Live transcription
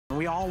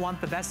we all want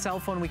the best cell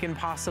phone we can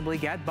possibly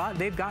get, but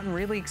they've gotten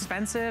really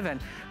expensive,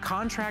 and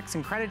contracts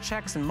and credit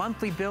checks and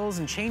monthly bills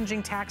and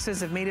changing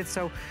taxes have made it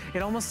so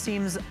it almost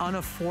seems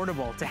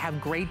unaffordable to have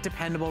great,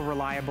 dependable,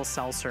 reliable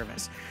cell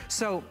service.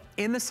 So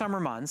in the summer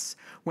months,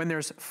 when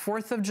there's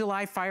 4th of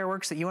July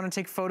fireworks that you want to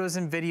take photos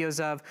and videos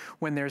of,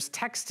 when there's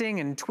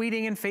texting and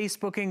tweeting and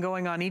Facebooking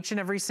going on each and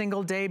every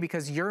single day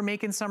because you're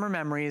making summer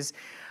memories,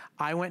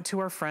 I went to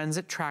our friends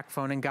at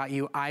TracFone and got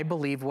you, I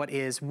believe, what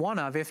is one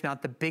of, if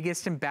not the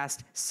biggest and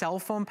best cell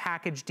phone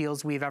package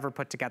deals we've ever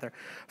put together.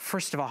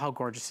 First of all, how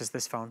gorgeous is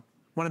this phone?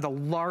 One of the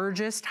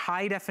largest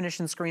high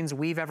definition screens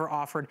we've ever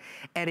offered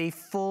at a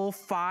full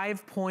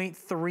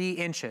 5.3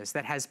 inches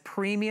that has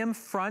premium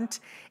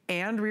front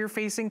and rear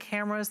facing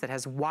cameras, that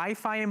has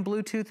Wi-Fi and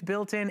Bluetooth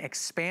built in,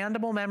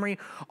 expandable memory,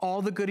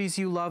 all the goodies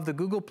you love, the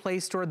Google Play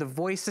Store, the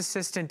voice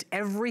assistant,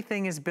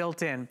 everything is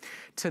built in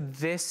to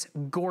this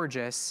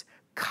gorgeous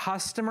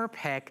customer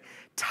pick,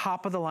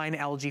 top of the line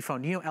LG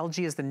phone. You know,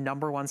 LG is the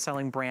 #1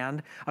 selling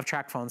brand of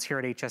track phones here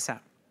at HSN.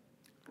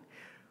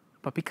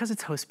 But because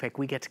it's host pick,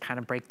 we get to kind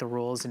of break the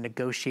rules and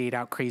negotiate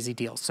out crazy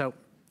deals. So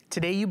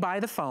today you buy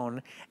the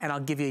phone and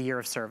I'll give you a year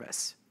of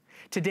service.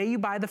 Today you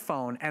buy the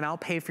phone and I'll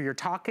pay for your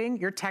talking,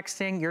 your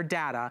texting, your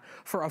data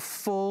for a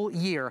full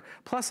year.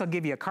 Plus I'll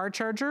give you a car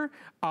charger,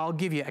 I'll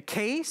give you a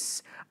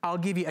case, I'll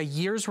give you a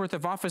year's worth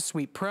of Office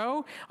Suite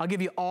Pro, I'll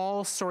give you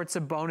all sorts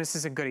of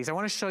bonuses and goodies. I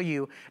wanna show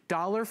you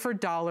dollar for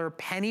dollar,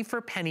 penny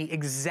for penny,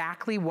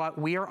 exactly what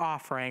we are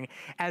offering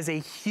as a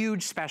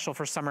huge special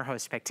for Summer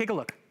Host Pick. Take a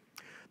look.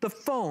 The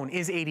phone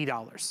is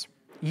 $80.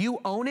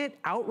 You own it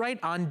outright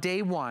on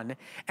day one,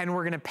 and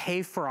we're gonna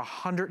pay for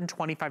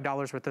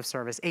 $125 worth of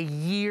service, a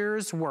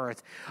year's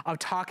worth of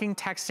talking,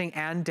 texting,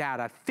 and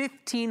data,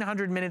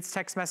 1,500 minutes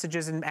text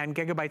messages and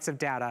gigabytes of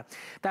data.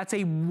 That's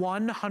a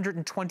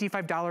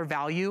 $125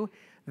 value.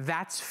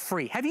 That's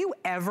free. Have you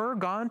ever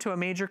gone to a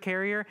major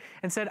carrier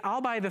and said,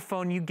 I'll buy the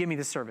phone, you give me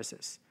the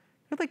services?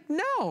 You're like,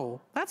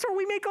 no, that's where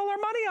we make all our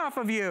money off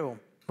of you.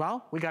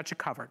 Well, we got you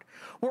covered.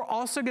 We're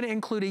also gonna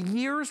include a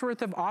year's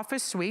worth of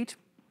Office Suite,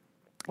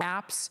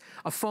 apps,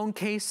 a phone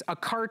case, a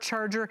car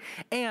charger,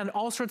 and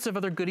all sorts of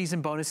other goodies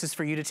and bonuses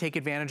for you to take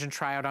advantage and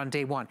try out on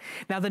day one.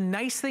 Now, the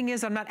nice thing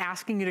is I'm not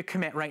asking you to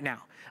commit right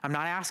now. I'm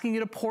not asking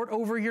you to port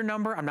over your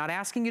number. I'm not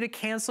asking you to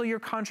cancel your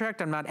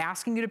contract. I'm not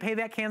asking you to pay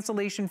that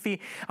cancellation fee.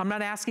 I'm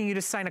not asking you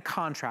to sign a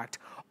contract.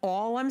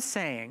 All I'm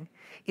saying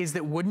is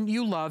that wouldn't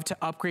you love to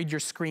upgrade your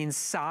screen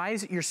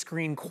size, your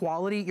screen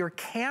quality, your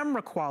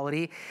camera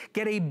quality,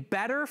 get a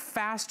better,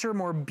 faster,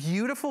 more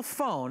beautiful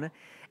phone,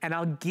 and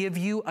I'll give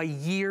you a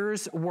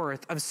year's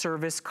worth of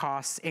service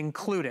costs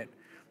included.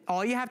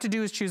 All you have to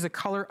do is choose the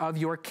color of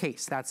your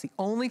case. That's the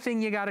only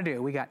thing you gotta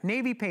do. We got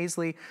navy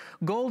paisley,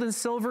 gold and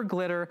silver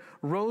glitter,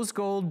 rose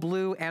gold,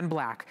 blue, and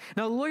black.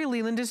 Now, Lori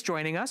Leland is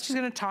joining us. She's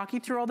gonna talk you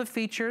through all the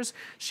features.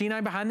 She and I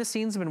behind the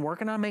scenes have been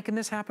working on making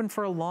this happen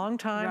for a long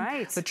time.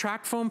 Right. The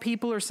TracFone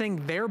people are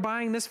saying they're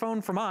buying this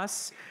phone from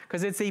us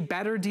because it's a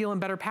better deal and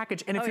better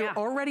package. And if you're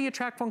already a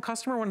TracFone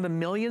customer, one of the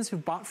millions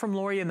who've bought from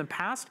Lori in the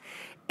past,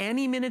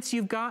 any minutes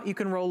you've got, you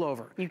can roll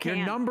over. You can.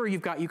 Your number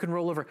you've got, you can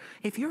roll over.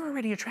 If you're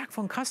already a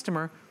TracFone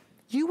customer,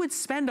 you would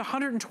spend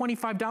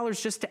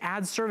 $125 just to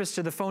add service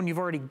to the phone you've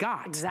already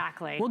got.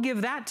 Exactly. We'll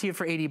give that to you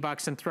for 80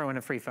 bucks and throw in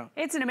a free phone.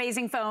 It's an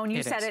amazing phone.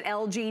 You said it,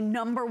 LG,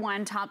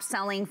 #1 top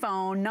selling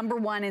phone,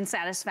 #1 in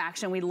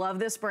satisfaction. We love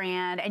this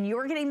brand, and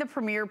you're getting the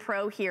Premier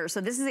Pro here. So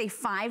this is a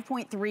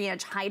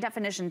 5.3-inch high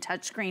definition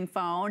touchscreen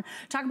phone.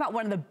 Talk about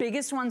one of the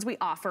biggest ones we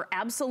offer.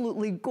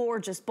 Absolutely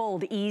gorgeous,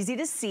 bold, easy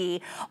to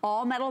see,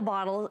 all metal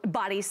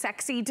body,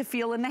 sexy to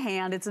feel in the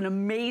hand. It's an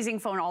amazing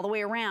phone all the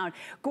way around.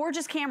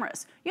 Gorgeous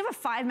cameras. You have a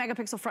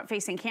 5-megapixel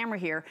front-facing camera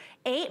here,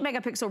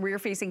 8-megapixel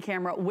rear-facing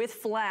camera with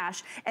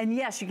flash, and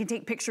yes, you can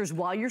take pictures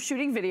while you're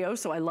shooting video,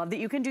 so I love that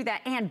you can do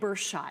that, and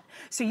burst shot.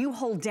 So you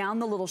hold down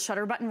the little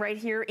shutter button right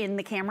here in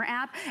the camera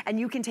app, and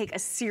you can take a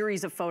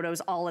series of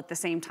photos all at the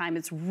same time.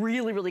 It's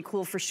really, really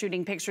cool for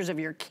shooting pictures of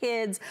your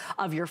kids,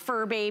 of your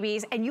fur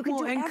babies, and you can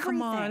do everything.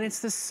 Come on, it's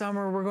the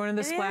summer. We're going to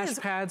the splash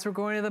pads. We're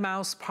going to the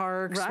mouse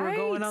parks. Right. We're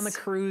going on the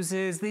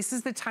cruises. This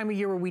is the time of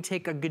year where we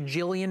take a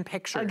gajillion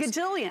pictures. A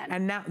gajillion.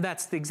 And now,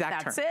 that's the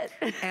exact term.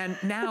 That's it. And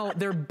now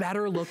they're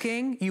better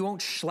looking. You won't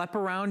schlep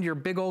around your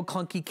big old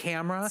clunky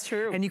camera. That's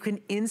true. And you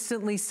can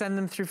instantly send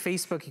them through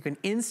Facebook. You can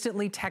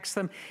instantly text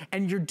them,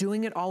 and you're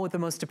doing it all with the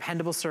most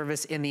dependable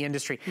service in the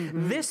industry.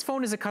 This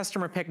phone is a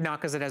customer pick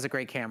not because it has a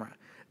great camera.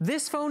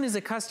 This phone is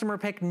a customer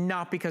pick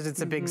not because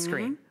it's a big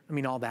screen. I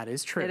mean, all that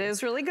is true. It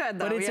is really good,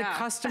 though. But it's a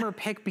customer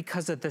pick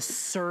because of the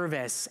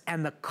service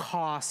and the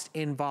cost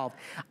involved.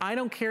 I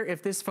don't care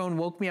if this phone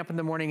woke me up in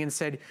the morning and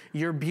said,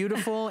 you're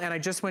beautiful, and I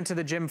just went to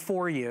the gym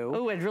for you.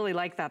 Oh, I'd really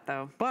like that,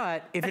 though.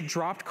 But if it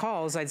dropped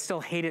calls, I'd still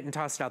hate it and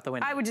toss it out the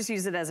window. I would just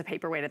use it as a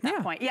paperweight at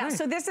that point. Yeah,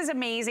 so this is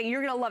amazing.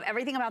 You're gonna love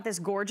everything about this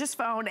gorgeous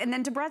phone. And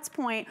then to Brett's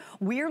point,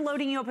 we're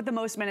loading you up with the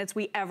most minutes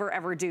we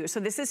ever do. So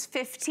this is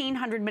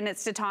 1,500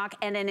 minutes to talk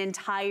and an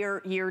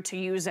entire year to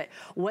use it.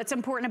 What's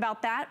important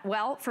about that?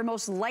 Well, for for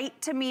most light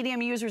to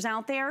medium users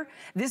out there,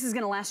 this is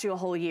gonna last you a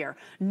whole year.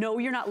 No,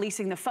 you're not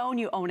leasing the phone,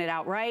 you own it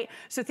outright.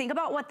 So think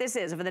about what this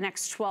is. Over the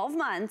next 12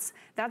 months,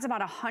 that's about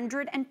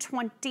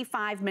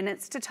 125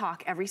 minutes to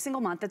talk every single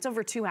month. That's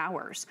over 2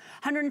 hours.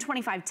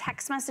 125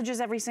 text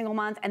messages every single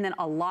month, and then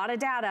a lot of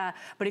data.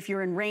 But if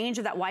you're in range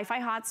of that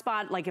Wi-Fi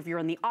hotspot, like if you're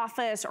in the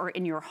office or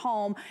in your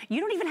home, you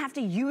don't even have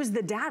to use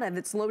the data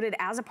that's loaded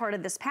as a part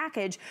of this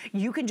package.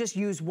 You can just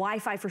use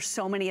Wi-Fi for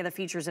so many of the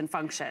features and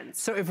functions.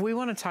 So if we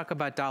want to talk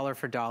about dollar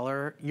for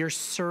dollar, your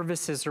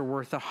services are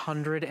worth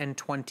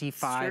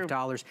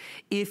 $125.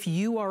 If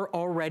you are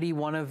already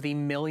one of the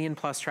million+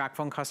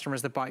 TracFone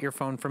customers that bought your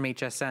phone from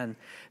HSN,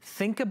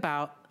 think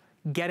about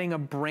getting a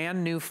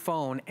brand new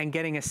phone and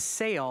getting a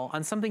sale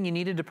on something you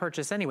needed to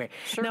purchase anyway.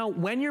 Sure. Now,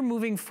 when you're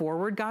moving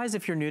forward, guys,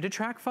 if you're new to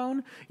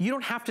TracFone, you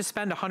don't have to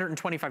spend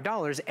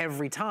 $125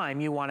 every time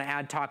you want to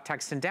add talk,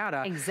 text, and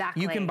data.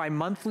 Exactly. You can buy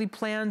monthly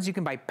plans, you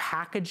can buy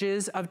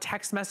packages of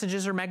text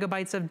messages or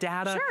megabytes of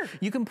data. Sure.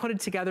 You can put it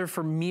together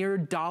for mere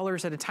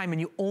dollars at a time,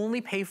 and you only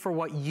pay for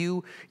what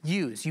you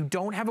use. You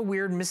don't have a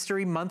weird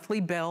mystery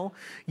monthly bill.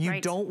 You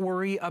don't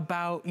worry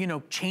about, you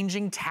know,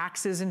 changing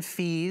taxes and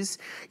fees.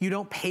 You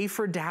don't pay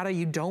for data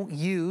you don't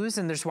use,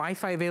 and there's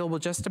Wi-Fi available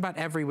just about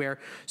everywhere.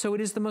 So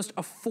it is the most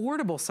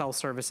affordable cell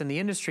service in the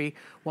industry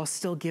while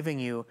still giving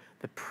you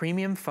the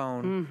premium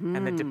phone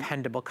and the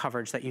dependable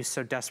coverage that you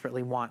so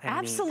desperately want and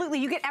Absolutely,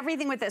 you get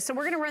everything with this. So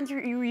we're gonna run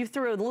through you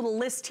through a little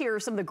list here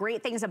of some of the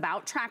great things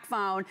about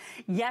TracFone.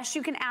 Yes,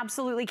 you can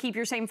absolutely keep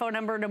your same phone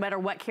number no matter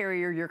what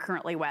carrier you're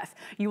currently with.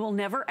 You will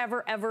never,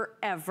 ever, ever,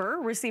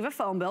 ever receive a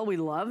phone bill. We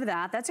love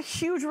that. That's a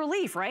huge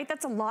relief, right?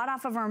 That's a lot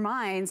off of our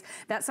minds.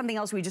 That's something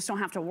else we just don't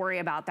have to worry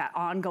about, that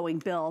ongoing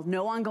bill.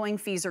 No ongoing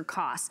fees or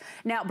costs.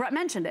 Now, Brett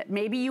mentioned it.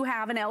 Maybe you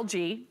have an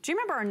LG. Do you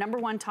remember our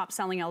 #1 top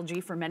selling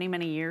LG for many,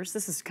 many years?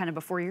 This is kind of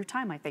before your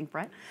time, I think,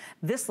 Brett.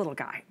 This little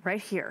guy right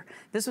here.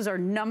 This was our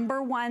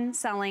 #1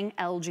 selling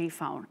LG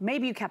phone.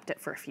 Maybe you kept it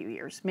for a few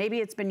years. Maybe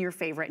it's been your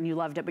favorite and you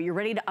loved it, but you're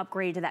ready to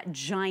upgrade to that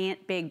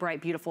giant, big,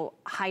 bright, beautiful,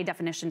 high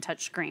definition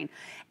touchscreen.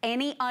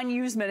 Any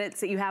unused minutes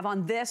that you have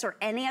on this or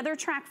any other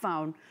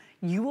TracFone,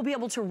 you will be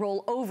able to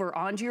roll over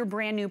onto your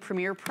brand new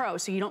Premier Pro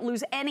so you don't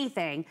lose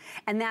anything.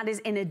 And that is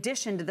in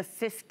addition to the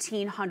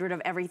 $1,500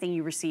 of everything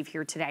you receive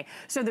here today.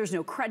 So there's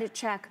no credit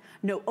check,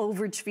 no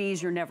overage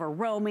fees, you're never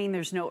roaming,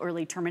 there's no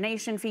early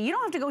termination fee. You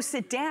don't have to go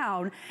sit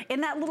down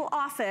in that little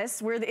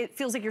office where it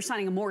feels like you're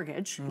signing a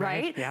mortgage,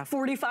 right? Yeah.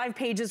 45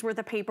 pages worth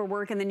of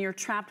paperwork, and then you're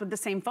trapped with the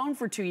same phone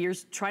for 2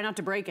 years. Try not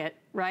to break it,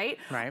 right?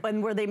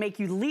 And where they make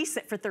you lease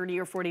it for $30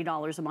 or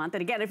 $40 a month.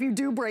 And again, if you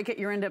do break it,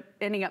 you're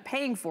ending up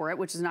paying for it,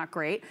 which is not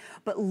great.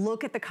 But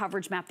look at the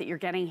coverage map that you're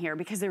getting here,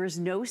 because there is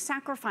no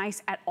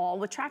sacrifice at all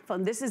with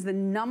TracFone. This is the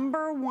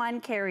 #1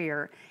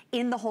 carrier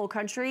in the whole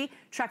country.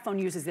 TracFone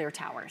uses their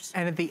towers.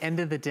 And at the end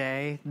of the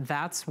day,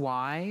 that's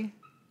why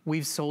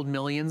we've sold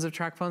millions of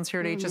TracFones here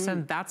at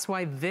HSN. That's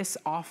why this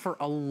offer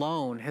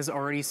alone has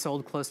already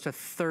sold close to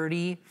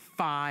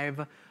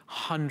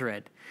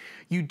 3,500.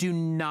 You do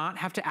not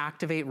have to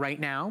activate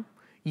right now.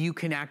 You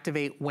can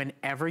activate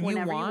whenever you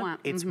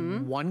want. It's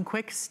one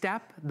quick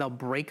step. They'll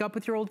break up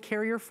with your old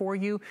carrier for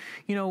you.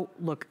 You know,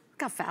 look.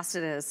 Look how fast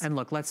it is. And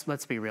look,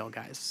 let's be real,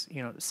 guys.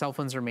 You know, cell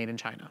phones are made in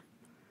China.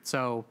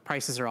 So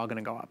prices are all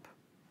gonna go up.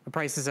 The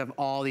prices of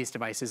all these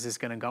devices is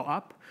gonna go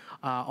up.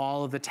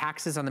 All of the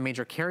taxes on the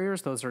major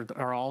carriers, those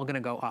are all gonna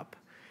go up.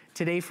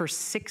 Today for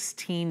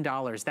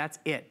 $16, that's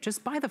it.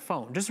 Just buy the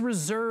phone, just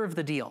reserve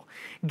the deal.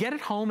 Get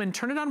it home and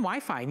turn it on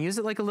Wi-Fi and use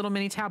it like a little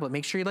mini tablet.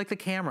 Make sure you like the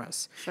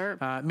cameras. Sure.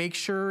 Make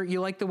sure you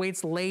like the way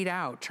it's laid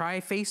out.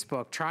 Try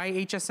Facebook, try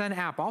HSN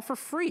app, all for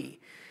free.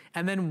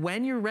 And then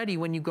when you're ready,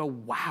 when you go,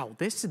 wow,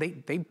 they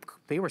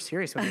were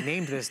serious when they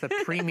named this the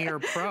Premier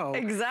Pro.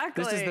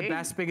 Exactly. This is the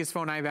best, biggest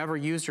phone I've ever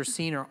used or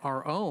seen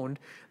or owned.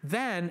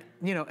 Then,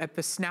 you know, at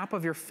the snap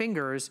of your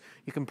fingers,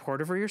 you can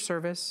port over your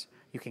service.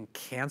 You can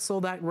cancel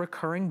that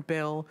recurring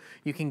bill.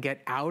 You can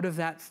get out of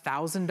that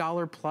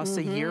 $1,000 plus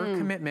a year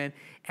commitment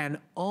and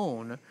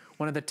own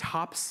one of the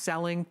top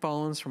selling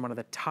phones from one of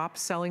the top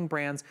selling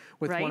brands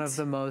with one of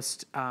the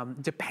most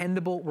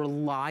dependable,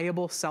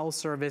 reliable cell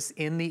service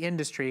in the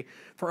industry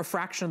for a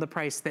fraction of the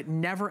price that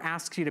never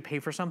asks you to pay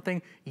for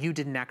something you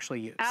didn't actually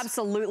use.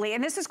 Absolutely,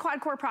 and this is quad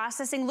core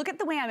processing. Look at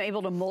the way I'm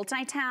able to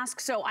multitask.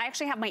 So I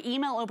actually have my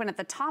email open at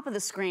the top of the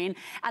screen.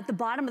 At the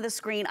bottom of the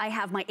screen, I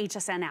have my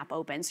HSN app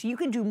open. So you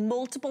can do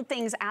multiple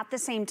things at the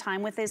same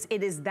time with this.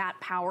 It is that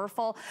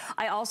powerful.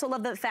 I also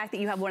love the fact that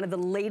you have one of the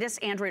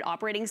latest Android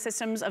operating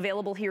systems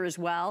available here as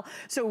well.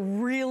 So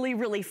really,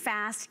 really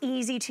fast,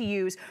 easy to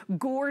use,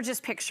 gorgeous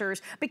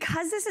pictures.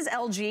 Because this is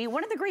LG,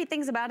 one of the great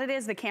things about it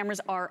is the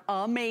cameras are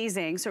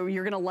amazing. So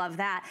you're gonna love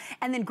that.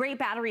 And then great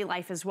battery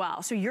life as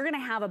well. So you're gonna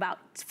have about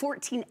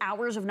 14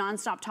 hours of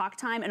nonstop talk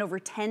time and over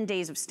 10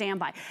 days of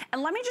standby.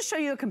 And let me just show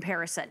you a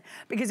comparison.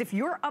 Because if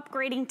you're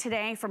upgrading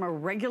today from a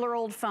regular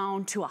old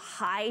phone to a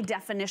high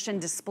definition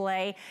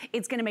display,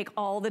 it's gonna make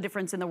all the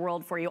difference in the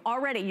world for you.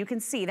 Already, you can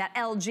see that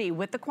LG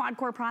with the quad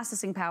core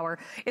processing power,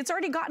 it's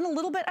already gotten a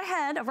little bit bit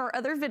ahead of our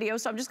other video,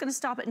 so I'm just gonna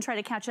stop it and try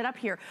to catch it up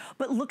here.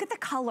 But look at the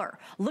color.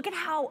 Look at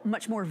how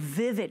much more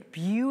vivid,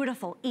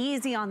 beautiful,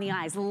 easy on the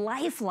eyes,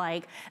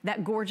 lifelike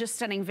that gorgeous,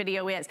 stunning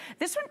video is.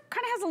 This one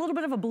kind of has a little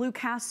bit of a blue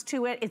cast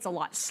to it. It's a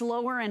lot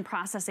slower in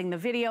processing the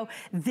video.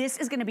 This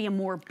is gonna be a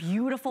more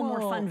beautiful,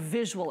 more fun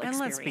visual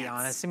experience. And let's be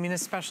honest, I mean,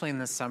 especially in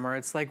the summer,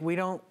 it's like we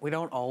don't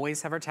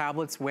always have our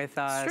tablets with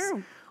us. It's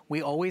true.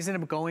 We always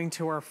end up going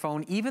to our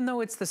phone. Even though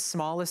it's the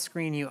smallest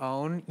screen you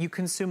own, you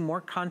consume more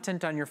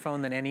content on your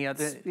phone than any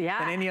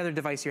other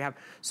device you have.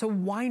 So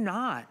why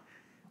not?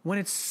 When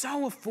it's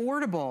so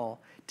affordable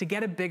to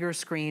get a bigger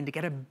screen, to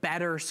get a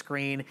better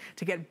screen,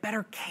 to get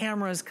better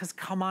cameras, because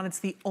come on, it's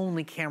the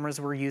only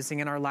cameras we're using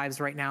in our lives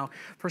right now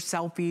for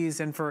selfies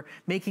and for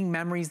making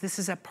memories. This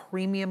is a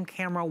premium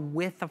camera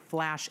with a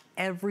flash.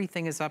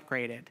 Everything is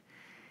upgraded.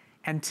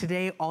 And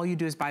today, all you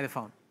do is buy the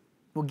phone.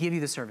 We'll give you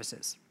the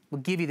services. We'll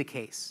give you the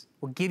case.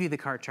 We'll give you the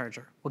car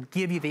charger. We'll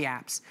give you the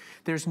apps.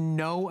 There's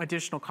no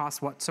additional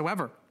cost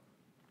whatsoever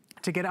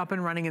to get up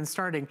and running and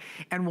starting,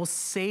 and we'll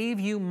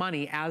save you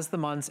money as the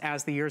months,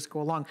 as the years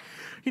go along.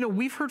 You know,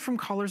 we've heard from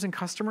callers and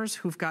customers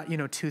who've got,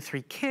 2,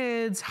 3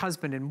 kids,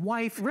 husband and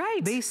wife.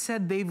 Right. They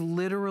said they've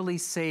literally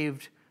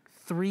saved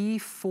 $3,000,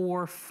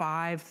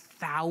 $4,000,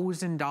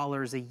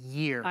 $5,000 a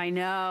year. I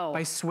know.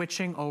 By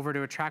switching over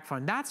to a track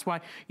phone. That's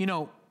why,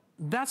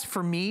 that's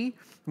for me.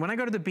 When I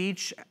go to the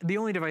beach, the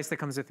only device that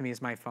comes with me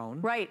is my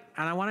phone. Right.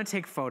 And I want to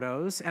take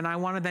photos, and I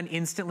want to then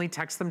instantly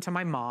text them to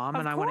my mom,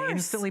 and I want to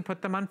instantly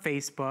put them on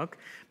Facebook.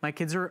 My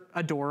kids are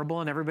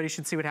adorable, and everybody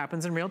should see what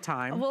happens in real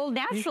time. Well,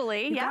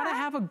 naturally, you gotta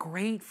have a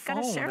great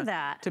phone. Gotta share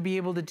that. To be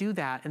able to do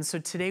that. And so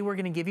today we're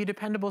gonna give you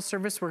dependable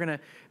service. We're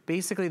gonna,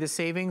 basically the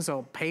savings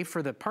will pay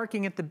for the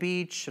parking at the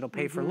beach, it'll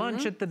pay for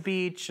lunch at the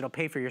beach, it'll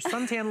pay for your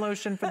suntan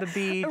lotion for the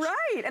beach.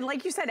 Right, and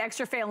like you said,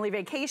 extra family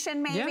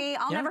vacation maybe. Yeah,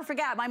 I'll never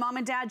forget, my mom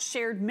and dad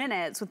shared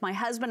minutes with my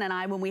husband and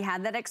I when we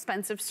had that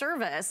expensive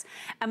service.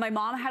 And my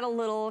mom had a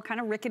little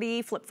kind of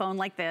rickety flip phone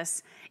like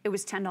this. It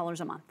was $10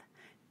 a month.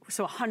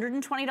 So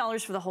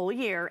 $120 for the whole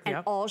year,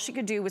 and all she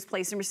could do was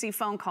place and receive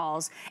phone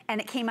calls,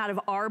 and it came out of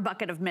our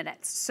bucket of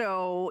minutes.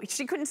 So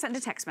she couldn't send a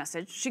text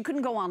message, she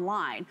couldn't go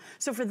online.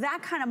 So for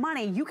that kind of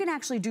money, you can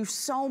actually do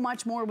so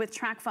much more with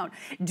TracFone.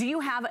 Do you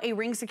have a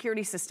Ring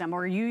security system,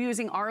 or are you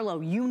using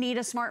Arlo? You need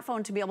a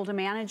smartphone to be able to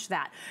manage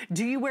that.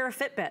 Do you wear a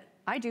Fitbit?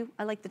 I do.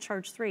 I like the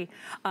Charge 3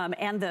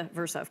 and the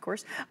Versa, of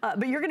course.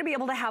 But you're going to be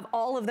able to have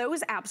all of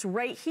those apps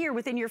right here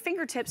within your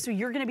fingertips, so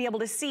you're going to be able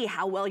to see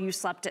how well you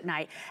slept at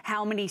night,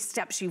 how many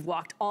steps you've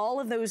walked. All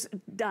of those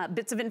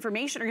bits of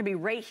information are going to be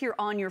right here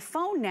on your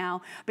phone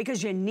now,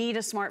 because you need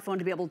a smartphone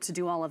to be able to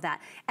do all of that.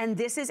 And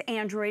this is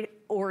Android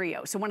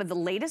Oreo. So one of the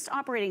latest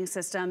operating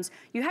systems.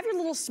 You have your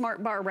little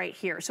smart bar right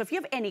here. So if you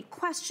have any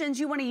questions,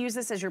 you want to use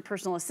this as your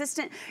personal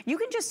assistant, you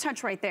can just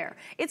touch right there.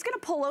 It's going to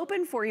pull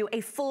open for you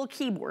a full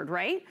keyboard,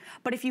 right?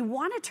 But if you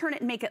want to turn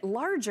it and make it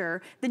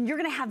larger, then you're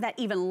going to have that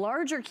even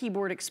larger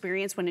keyboard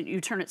experience when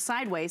you turn it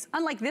sideways.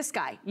 Unlike this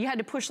guy, you had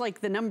to push like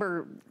the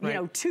number,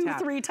 2,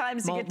 3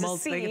 times to get to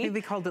see. I think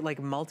they called it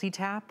like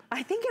multi-tap.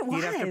 I think it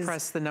was. You'd have to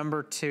press the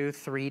number 2,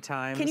 3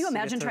 times. Can you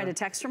imagine trying to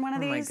text from one of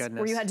these? Oh my goodness.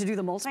 Where you had to do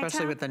the multi-tap?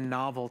 Especially with the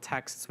novel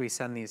texts we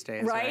send these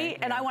days. Right?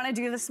 And I want to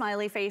do the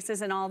smiley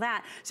faces and all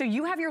that. So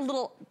you have your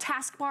little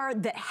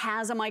taskbar that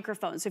has a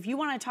microphone. So if you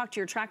want to talk to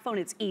your TracFone,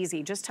 it's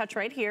easy. Just touch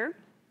right here.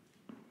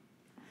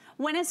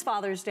 When is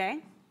Father's Day?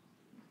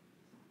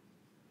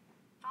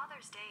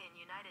 Father's Day in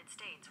United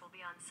States will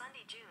be on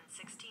Sunday, June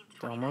 16th, 2019.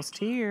 It's almost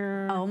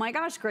here. Oh my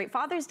gosh, great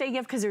Father's Day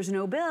gift, because there's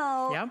no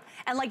bill. Yep.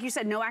 And like you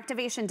said, no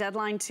activation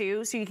deadline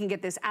too, so you can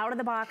get this out of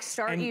the box,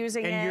 start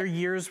using it. And your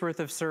year's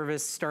worth of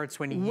service starts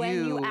when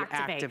you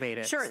activate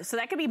it. Sure, so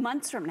that could be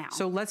months from now.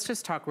 So let's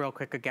just talk real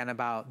quick again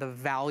about the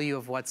value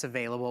of what's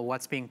available,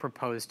 what's being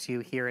proposed to you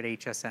here at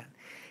HSN.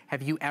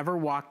 Have you ever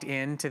walked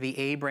into the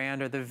A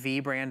brand or the V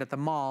brand at the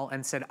mall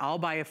and said, I'll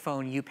buy a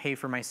phone, you pay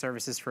for my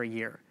services for a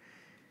year?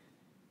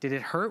 Did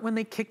it hurt when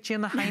they kicked you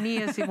in the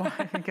hiney as you got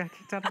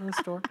kicked out of the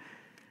store?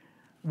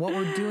 What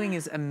we're doing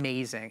is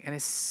amazing, and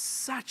it's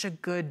such a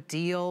good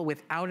deal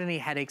without any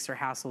headaches or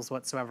hassles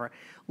whatsoever.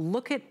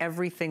 Look at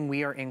everything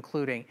we are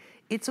including.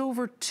 It's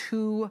over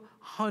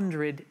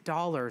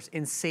 $200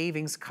 in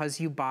savings because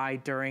you buy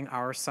during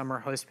our summer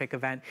host pick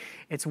event.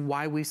 It's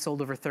why we've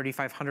sold over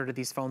 3,500 of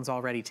these phones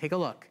already. Take a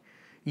look.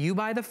 You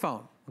buy the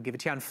phone. We'll give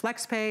it to you on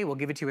FlexPay. We'll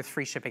give it to you with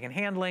free shipping and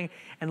handling.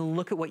 And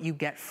look at what you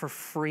get for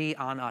free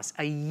on us.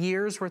 A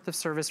year's worth of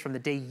service from the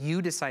day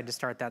you decide to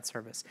start that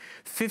service.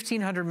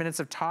 1,500 minutes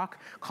of talk,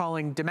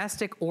 calling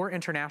domestic or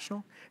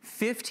international.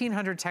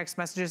 1,500 text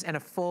messages and a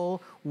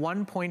full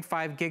 1.5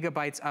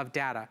 gigabytes of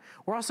data.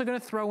 We're also going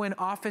to throw in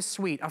Office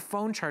Suite, a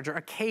phone charger,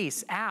 a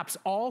case, apps,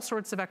 all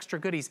sorts of extra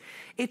goodies.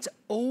 It's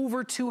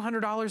over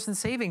 $200 in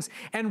savings.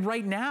 And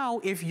right now,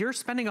 if you're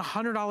spending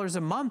 $100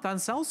 a month on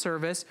cell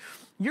service,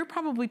 you're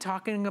probably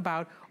talking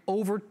about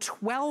over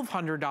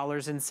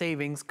 $1,200 in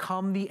savings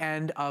come the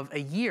end of a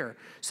year.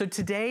 So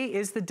today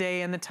is the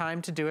day and the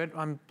time to do it.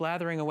 I'm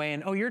blathering away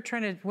and, oh, you're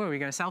trying to, what are we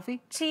gonna selfie?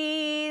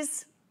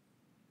 Cheese.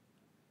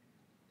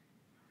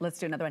 Let's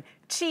do another one.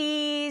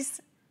 Cheese.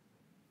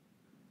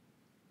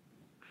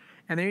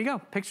 And there you go,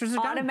 pictures are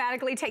done.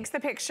 Automatically takes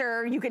the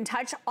picture. You can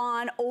touch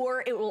on,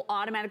 or it will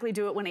automatically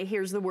do it when it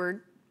hears the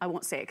word. I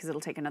won't say it because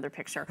it'll take another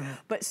picture.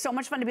 But so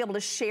much fun to be able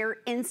to share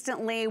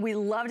instantly. We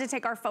love to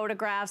take our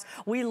photographs.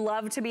 We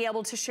love to be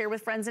able to share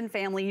with friends and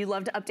family. You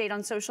love to update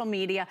on social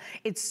media.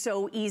 It's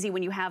so easy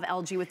when you have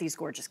LG with these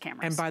gorgeous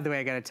cameras. And by the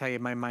way, I gotta tell you,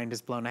 my mind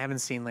is blown. I haven't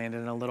seen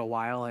Landon in a little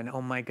while, and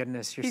oh my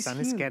goodness, your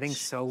son is getting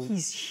so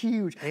He's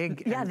huge.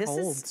 Big yeah, and this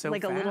old is so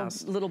like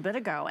fast. a little bit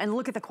ago. And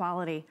look at the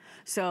quality.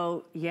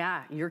 So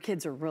yeah, your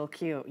kids are real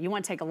cute. You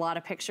want to take a lot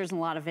of pictures and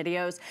a lot of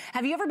videos.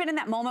 Have you ever been in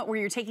that moment where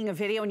you're taking a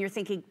video and you're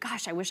thinking,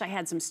 gosh, I wish I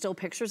had some still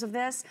pictures of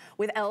this?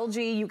 With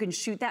LG, you can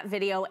shoot that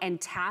video and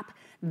tap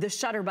the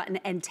shutter button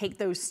and take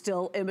those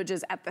still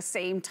images at the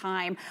same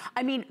time.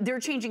 I mean,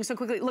 they're changing so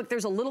quickly. Look,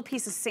 there's a little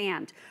piece of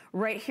sand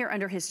right here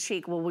under his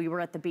cheek while we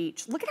were at the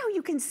beach. Look at how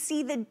you can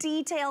see the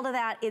detail to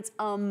that. It's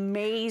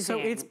amazing. So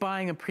it's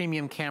buying a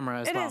premium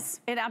camera as well. It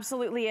is. It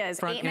absolutely is.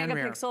 Front 8 and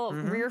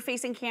megapixel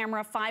rear-facing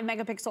camera, 5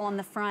 megapixel on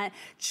the front,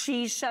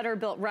 cheese shutter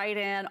built right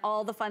in,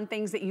 all the fun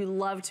things that you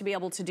love to be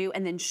able to do,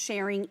 and then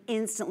sharing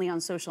instantly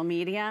on social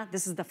media.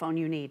 This is the phone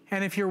you need.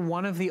 And if you're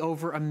one of the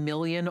over 1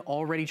 million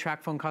already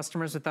TracFone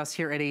customers with us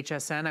here at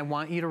HSN, I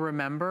want you to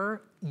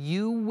remember,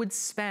 you would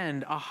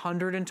spend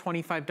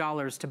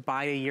 $125 to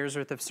buy a year's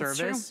worth of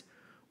service.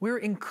 We're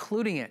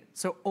including it.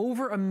 So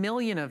over 1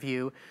 million of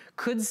you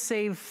could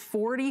save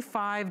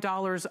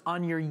 $45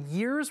 on your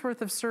year's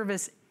worth of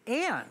service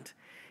and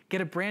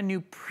get a brand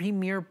new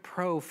Premier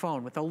Pro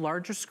phone with a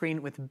larger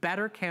screen, with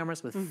better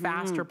cameras, with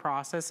faster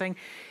processing.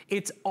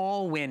 It's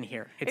all win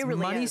here. It's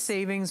really money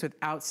savings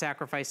without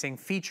sacrificing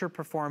feature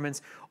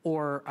performance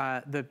or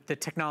the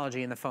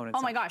technology in the phone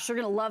itself. Oh my gosh, you're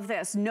gonna love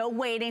this. No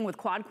waiting, with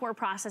quad-core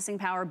processing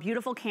power,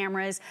 beautiful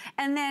cameras,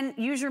 and then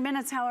use your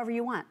minutes however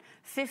you want.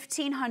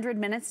 1,500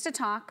 minutes to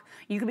talk.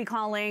 You could be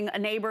calling a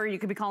neighbor, you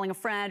could be calling a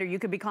friend, or you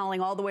could be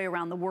calling all the way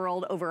around the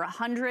world. Over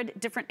 100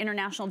 different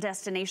international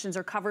destinations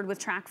are covered with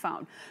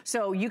TracFone.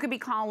 So you could be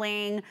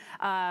calling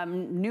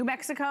New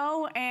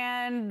Mexico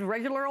and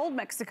regular old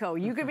Mexico.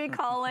 You could be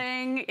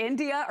calling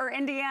India or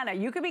Indiana.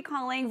 You could be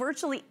calling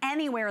virtually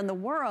anywhere in the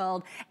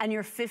world, and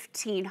your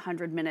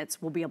 1,500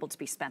 minutes will be able to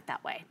be spent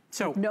that way.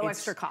 So no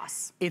extra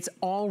costs. It's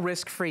all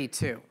risk-free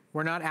too.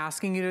 We're not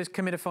asking you to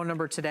commit a phone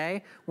number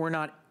today. We're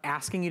not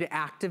asking you to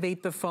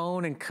activate the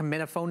phone and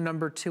commit a phone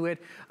number to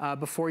it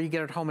before you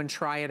get it home and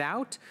try it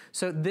out.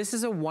 So this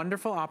is a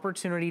wonderful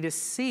opportunity to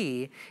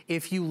see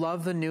if you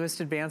love the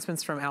newest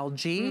advancements from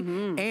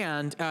LG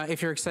and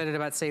if you're excited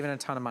about saving a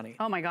ton of money.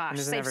 Oh my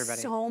gosh, save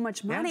so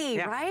much money,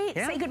 right?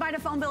 Say goodbye to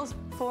phone bills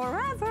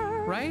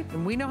forever. Right,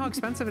 and we know how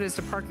expensive it is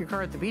to park your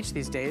car at the beach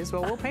these days.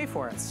 Well, we'll pay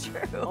for it. It's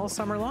true. All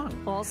summer long.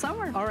 All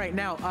summer. All right,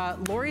 now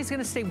Lori's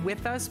gonna stay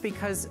with us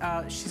because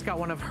she's got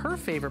one of her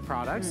favorite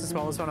products as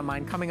well as one of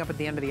mine coming up at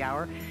the end of the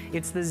hour.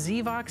 It's the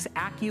Zvox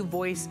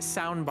AccuVoice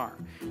soundbar.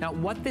 Now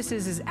what this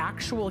is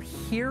actual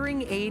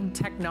hearing aid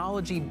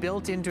technology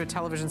built into a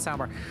television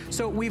soundbar.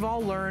 So we've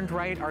all learned,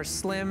 right, our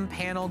slim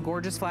panel,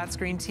 gorgeous flat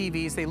screen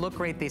TVs, they look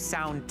great, they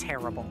sound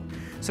terrible.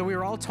 So we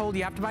were all told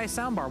you have to buy a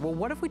soundbar. Well,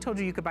 what if we told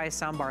you you could buy a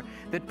soundbar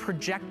that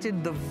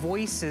projected the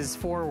voices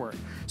forward?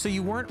 So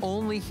you weren't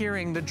only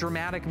hearing the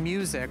dramatic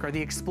music or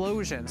the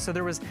explosion. So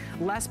there was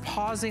less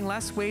pausing,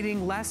 less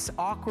waiting, less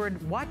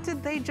awkward, what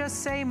did they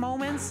just say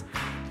moments?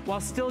 While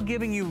still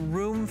giving you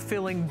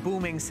room-filling,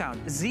 booming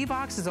sound.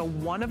 Zvox is a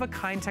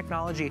one-of-a-kind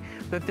technology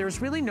that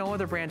there's really no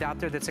other brand out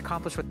there that's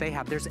accomplished what they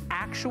have. There's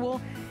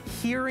actual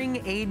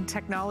hearing aid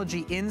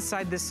technology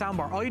inside this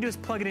soundbar. All you do is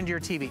plug it into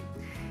your TV.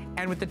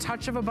 And with the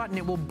touch of a button,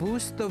 it will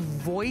boost the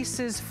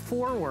voices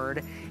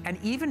forward and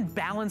even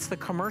balance the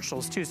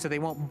commercials too, so they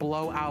won't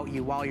blow out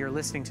you while you're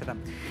listening to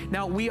them.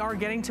 Now, we are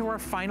getting to our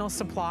final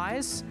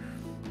supplies.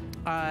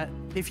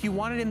 If you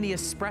want it in the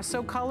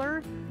espresso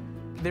color,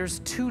 there's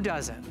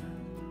 24.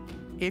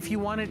 If you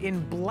want it in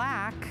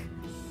black,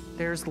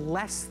 there's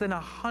less than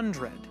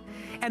 100.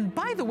 And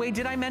by the way,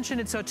 did I mention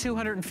it's a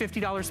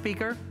 $250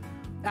 speaker?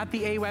 At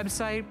the A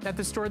website, at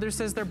the store that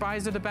says their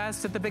buys are the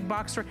best, at the big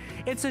box store,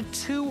 it's a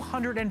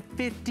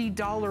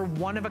 $250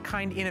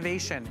 one-of-a-kind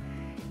innovation.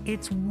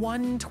 It's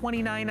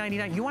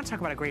 $129.99. You want to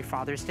talk about a great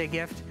Father's Day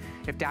gift?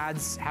 If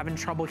dad's having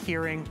trouble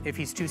hearing, if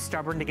he's too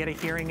stubborn to get a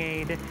hearing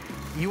aid,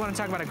 you want to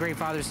talk about a great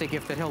Father's Day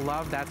gift that he'll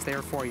love, that's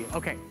there for you.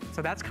 Okay,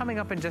 so that's coming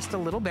up in just a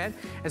little bit,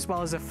 as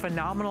well as a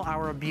phenomenal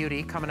hour of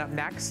beauty coming up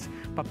next.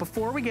 But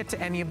before we get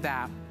to any of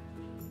that,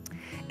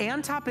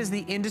 Antop is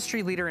the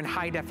industry leader in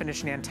high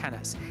definition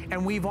antennas.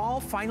 And we've all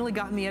finally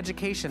gotten the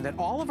education that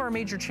all of our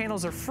major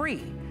channels are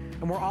free.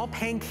 And we're all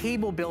paying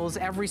cable bills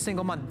every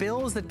single month.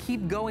 Bills that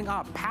keep going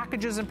up,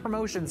 packages and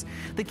promotions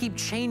that keep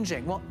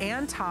changing. Well,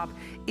 Antop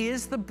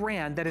is the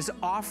brand that is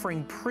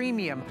offering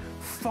premium,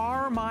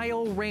 far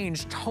mile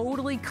range,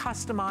 totally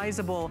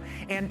customizable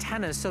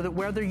antennas so that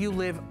whether you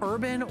live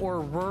urban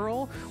or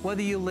rural,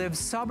 whether you live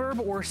suburb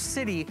or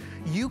city,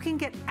 you can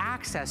get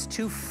access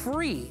to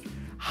free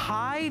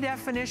high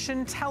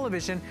definition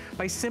television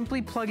by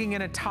simply plugging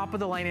in a top of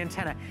the line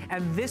antenna.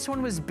 And this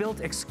one was built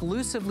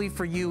exclusively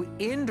for you,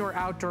 indoor,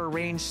 outdoor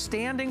range,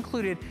 stand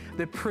included.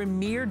 The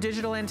premier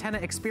digital antenna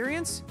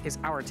experience is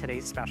our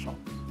today's special.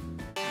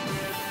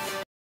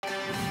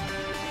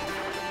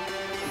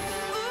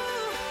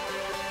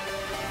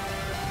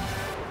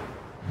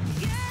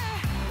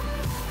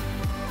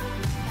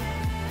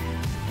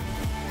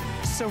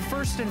 So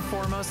first and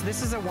foremost,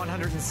 this is a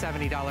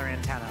 $170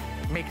 antenna.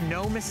 Make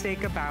no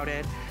mistake about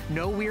it.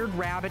 No weird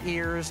rabbit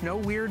ears, no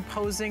weird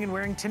posing and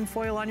wearing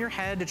tinfoil on your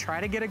head to try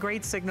to get a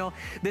great signal.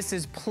 This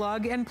is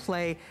plug and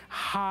play,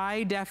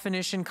 high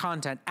definition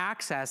content,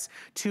 access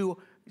to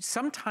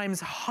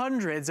sometimes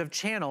hundreds of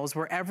channels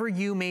wherever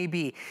you may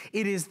be.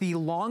 It is the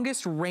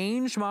longest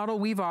range model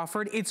we've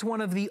offered. It's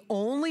one of the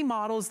only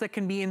models that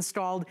can be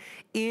installed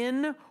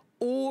in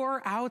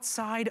or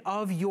outside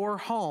of your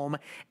home,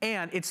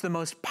 and it's the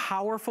most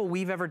powerful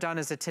we've ever done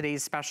as a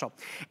today's special.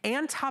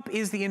 Antop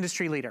is the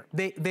industry leader.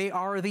 They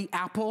are the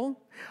Apple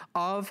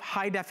of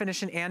high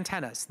definition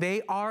antennas.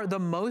 They are the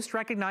most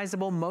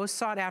recognizable, most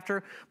sought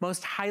after,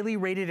 most highly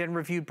rated and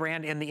reviewed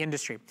brand in the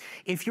industry.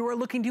 If you are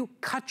looking to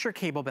cut your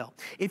cable bill,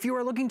 if you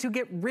are looking to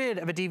get rid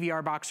of a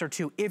DVR box or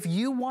two, if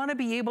you want to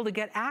be able to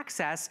get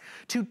access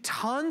to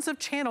tons of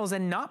channels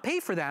and not pay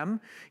for them,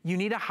 you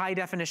need a high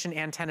definition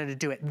antenna to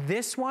do it.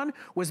 This one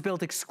was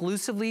built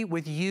exclusively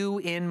with you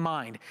in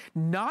mind.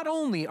 Not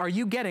only are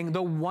you getting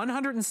the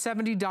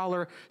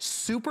 $170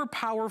 super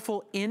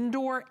powerful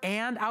indoor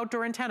and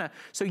outdoor antenna,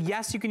 so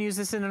yes, you can use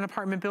this in an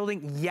apartment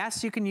building.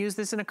 Yes, you can use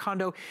this in a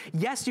condo.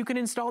 Yes, you can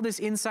install this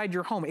inside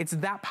your home. It's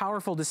that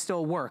powerful to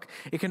still work.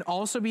 It can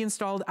also be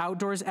installed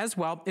outdoors as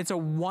well. It's a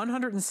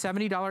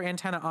 $170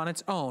 antenna on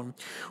its own.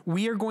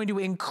 We are going to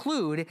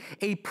include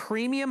a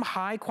premium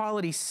high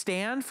quality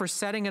stand for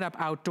setting it up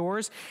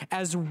outdoors,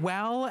 as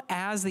well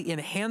as the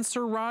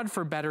enhancer rod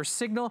for better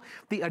signal,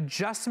 the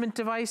adjustment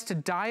device to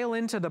dial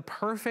into the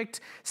perfect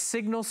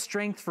signal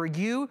strength for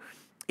you.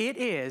 It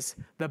is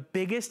the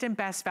biggest and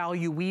best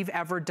value we've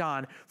ever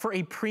done for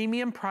a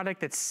premium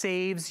product that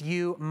saves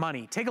you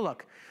money. Take a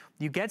look.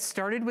 You get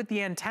started with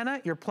the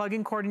antenna, your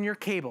plug-in cord, and your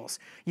cables.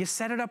 You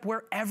set it up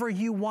wherever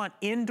you want,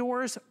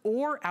 indoors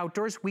or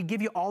outdoors. We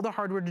give you all the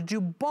hardware to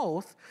do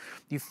both.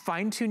 You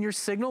fine-tune your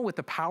signal with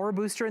the power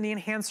booster and the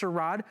enhancer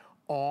rod,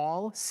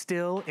 all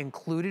still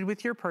included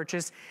with your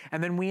purchase,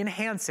 and then we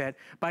enhance it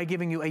by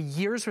giving you a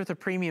year's worth of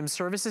premium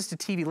services to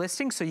TV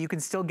listings, so you can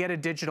still get a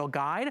digital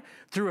guide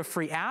through a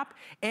free app,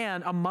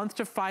 and a month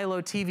to Philo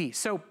TV.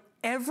 So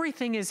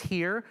everything is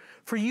here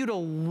for you to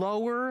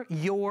lower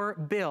your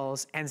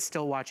bills and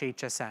still watch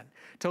HSN,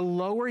 to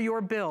lower your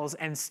bills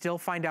and still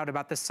find out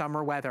about the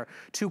summer weather,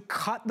 to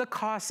cut the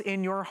costs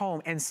in your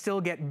home and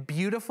still get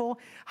beautiful,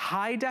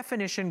 high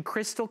definition,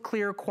 crystal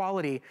clear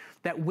quality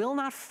that will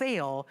not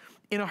fail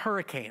in a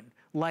hurricane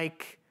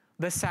like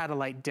the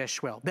satellite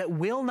dish will, that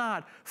will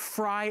not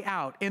fry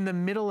out in the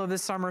middle of the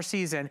summer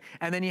season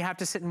and then you have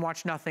to sit and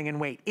watch nothing and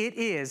wait. It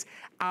is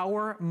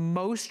our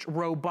most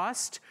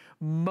robust,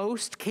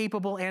 most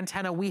capable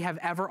antenna we have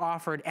ever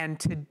offered, and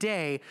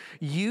today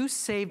you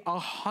save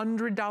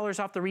 $100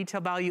 off the retail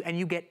value and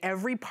you get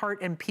every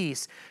part and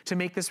piece to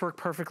make this work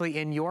perfectly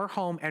in your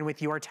home and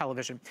with your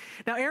television.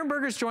 Now Aaron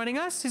Berger's joining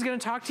us. He's going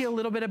to talk to you a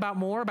little bit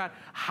more about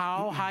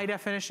how high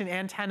definition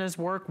antennas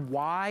work,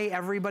 why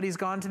everybody's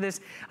gone to this.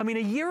 I mean,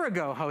 a year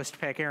ago, host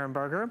pick Aaron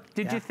Berger,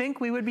 did you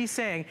think we would be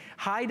saying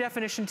high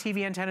definition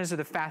TV antennas are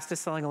the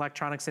fastest selling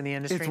electronics in the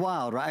industry? It's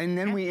wild, right? And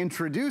then we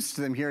introduced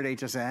them here at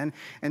HSN,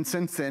 and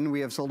since then we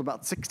have sold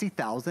about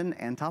 60,000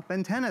 Antop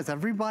antennas.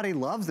 Everybody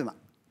loves them.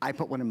 I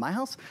put one in my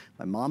house,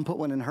 my mom put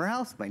one in her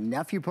house, my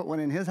nephew put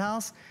one in his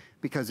house,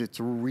 because it's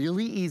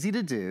really easy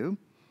to do,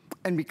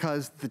 and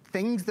because the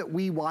things that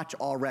we watch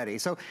already,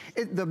 so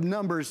the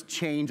numbers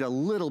change a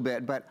little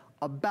bit, but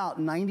about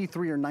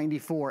 93 or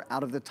 94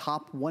 out of the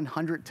top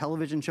 100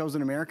 television shows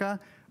in America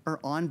are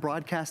on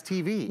broadcast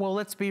TV. Well,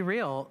 let's be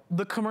real.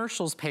 The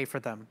commercials pay for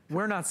them.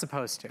 We're not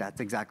supposed to.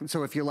 That's exactly.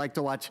 So if you like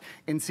to watch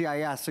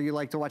NCIS, or you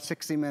like to watch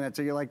 60 Minutes,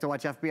 or you like to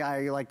watch FBI,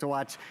 or you like to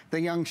watch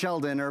The Young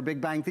Sheldon, or Big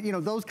Bang, you know,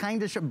 those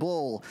kind of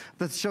Bull,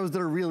 the shows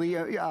that are really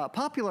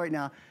popular right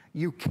now,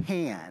 you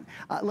can.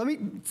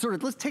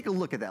 Let's take a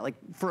look at that, like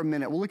for a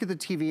minute. We'll look at the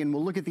TV and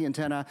we'll look at the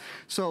antenna.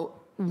 So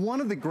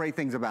one of the great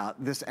things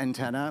about this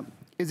antenna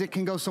is it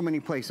can go so many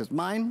places.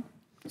 Mine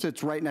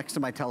sits right next to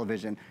my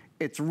television.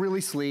 It's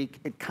really sleek.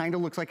 It kind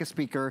of looks like a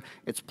speaker.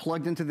 It's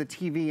plugged into the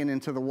TV and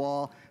into the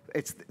wall.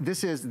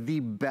 This is the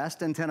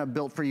best antenna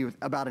built for you,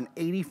 about an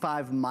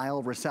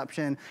 85-mile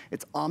reception.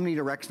 It's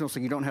omnidirectional, so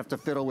you don't have to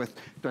fiddle with,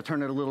 do I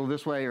turn it a little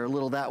this way or a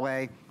little that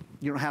way?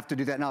 You don't have to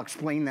do that, and I'll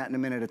explain that in a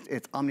minute.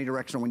 It's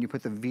omnidirectional when you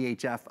put the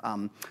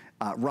VHF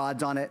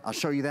rods on it. I'll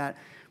show you that.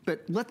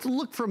 But let's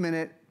look for a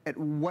minute at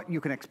what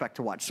you can expect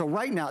to watch. So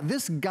right now,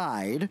 this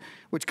guide,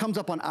 which comes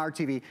up on our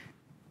TV,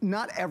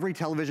 not every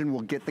television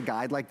will get the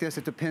guide like this.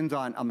 It depends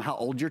on how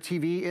old your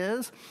TV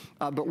is.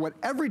 But what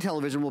every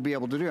television will be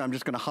able to do, I'm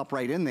just gonna hop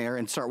right in there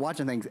and start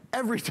watching things.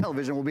 Every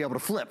television will be able to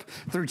flip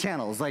through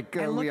channels like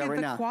we are right now. And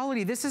look at the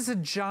quality. This is a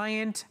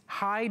giant,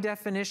 high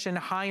definition,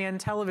 high-end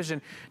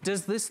television.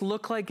 Does this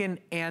look like an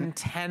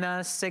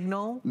antenna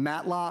signal?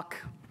 Matlock,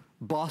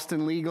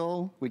 Boston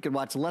Legal, we could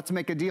watch Let's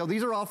Make a Deal.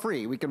 These are all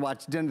free. We could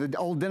watch the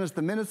old Dennis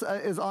the Menace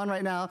is on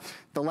right now.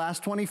 The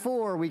Last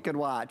 24 we could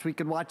watch. We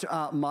could watch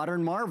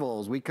Modern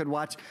Marvels. We could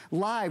watch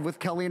Live with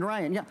Kelly and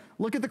Ryan. Yeah,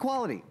 look at the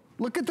quality.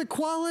 Look at the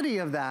quality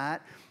of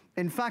that.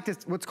 In fact,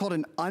 it's what's called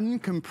an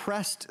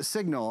uncompressed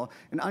signal.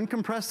 An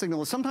uncompressed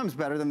signal is sometimes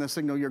better than the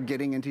signal you're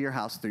getting into your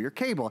house through your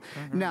cable.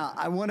 Now,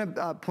 I want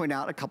to point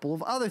out a couple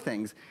of other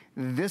things.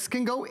 This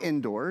can go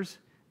indoors.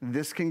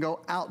 This can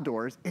go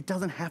outdoors. It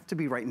doesn't have to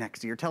be right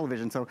next to your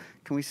television. So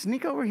can we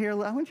sneak over here?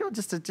 I want you all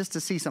just to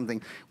see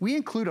something. We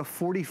include a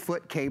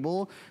 40-foot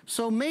cable.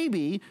 So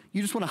maybe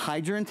you just want to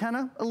hide your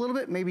antenna a little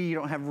bit. Maybe you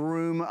don't have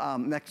room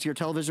next to your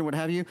television, what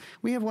have you.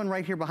 We have one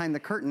right here behind the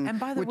curtain. And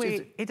by the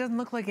way, it doesn't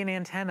look like an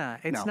antenna.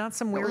 It's not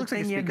some weird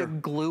thing you had to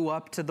glue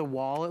up to the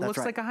wall. It looks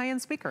like a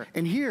high-end speaker.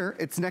 And here,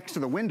 it's next to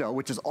the window,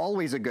 which is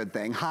always a good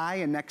thing. High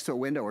and next to a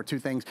window are two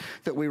things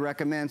that we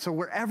recommend. So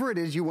wherever it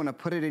is you want to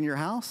put it in your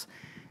house,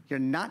 you're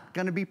not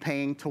gonna be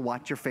paying to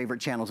watch your favorite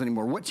channels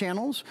anymore. What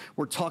channels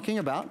we're talking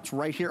about? It's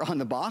right here on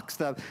the box.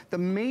 The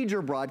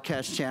major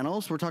broadcast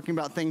channels, we're talking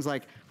about things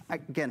like,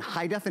 again,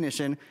 high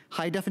definition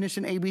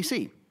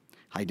ABC,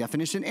 high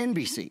definition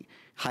NBC,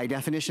 high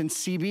definition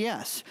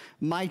CBS,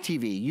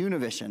 MyTV,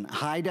 Univision,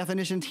 high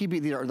definition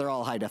TV, they're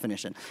all high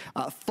definition.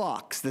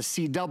 Fox, the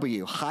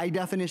CW, high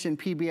definition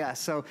PBS.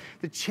 So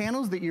the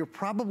channels that you're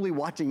probably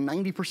watching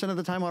 90% of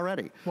the time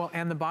already. Well,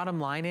 and the bottom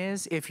line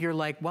is, if you're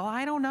like, well,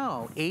 I don't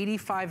know,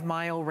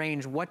 85-mile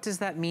range, what does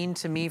that mean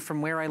to me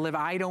from where I live?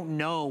 I don't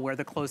know where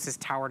the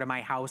closest tower to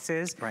my house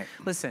is. Right.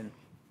 Listen,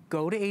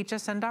 go to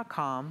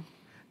hsn.com.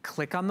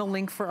 Click on the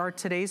link for our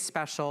today's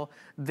special.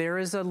 There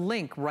is a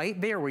link right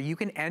there where you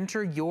can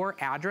enter your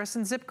address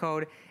and zip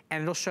code,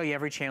 and it'll show you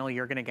every channel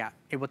you're gonna get.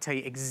 It will tell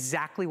you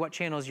exactly what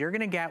channels you're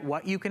gonna get,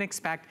 what you can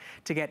expect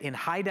to get in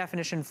high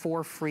definition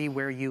for free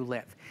where you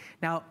live.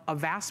 Now, a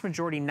vast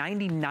majority,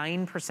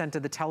 99%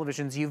 of the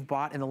televisions you've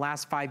bought in the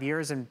last 5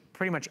 years, and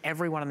pretty much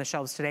everyone on the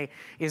shelves today,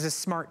 is a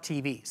smart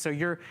TV. So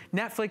your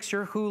Netflix,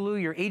 your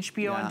Hulu, your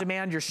HBO on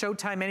demand, your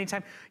Showtime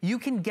anytime, you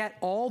can get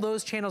all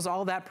those channels,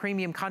 all that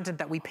premium content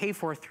that we pay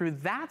for through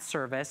that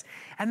service,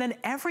 and then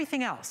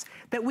everything else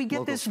that we get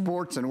local this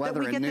sports and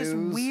weather and news.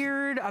 This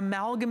weird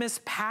amalgamous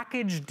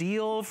package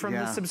deal from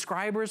the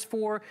subscribers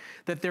for,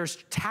 that there's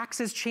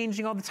taxes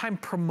changing all the time,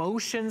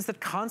 promotions that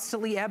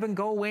constantly ebb and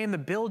go away in the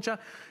bill.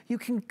 You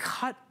can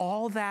cut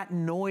all that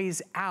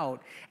noise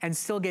out and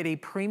still get a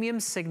premium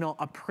signal,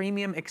 a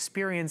premium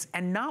experience,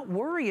 and not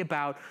worry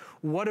about,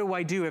 what do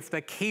I do if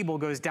the cable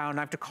goes down and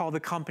I have to call the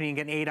company and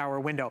get an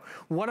 8-hour window?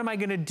 What am I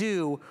gonna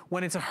do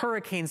when it's a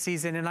hurricane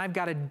season and I've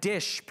got a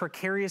dish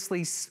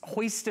precariously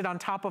hoisted on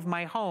top of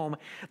my home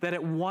that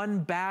at one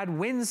bad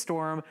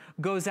windstorm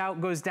goes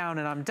out, goes down,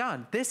 and I'm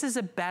done? This is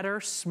a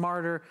better,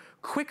 smarter,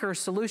 quicker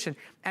solution.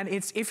 And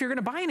it's, if you're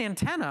gonna buy an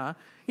antenna,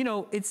 you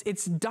know,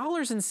 it's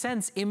dollars and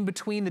cents in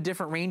between the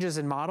different ranges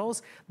and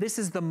models. This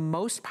is the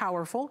most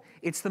powerful.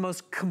 It's the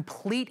most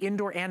complete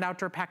indoor and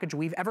outdoor package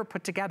we've ever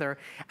put together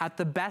at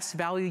the best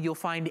value you'll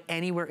find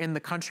anywhere in the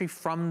country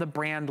from the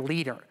brand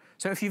leader.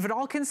 So if you've at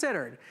all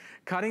considered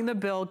cutting the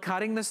bill,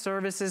 cutting the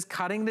services,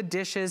 cutting the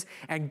dishes,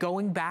 and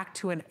going back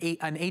to an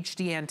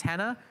HD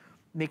antenna,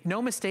 make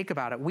no mistake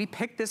about it. We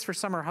picked this for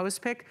Summer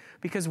Host Pick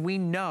because we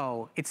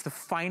know it's the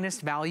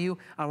finest value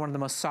on one of the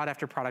most sought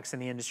after products in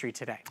the industry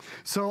today.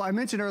 So I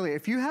mentioned earlier,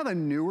 if you have a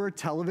newer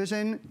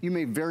television, you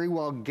may very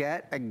well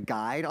get a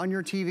guide on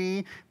your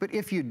TV, but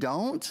if you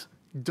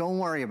don't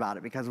worry about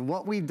it, because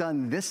what we've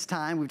done this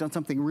time, we've done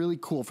something really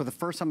cool. For the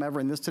first time ever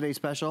in this Today's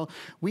Special,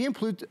 we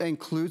include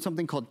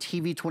something called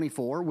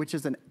TV24, which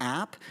is an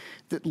app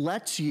that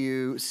lets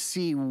you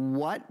see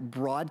what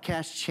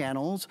broadcast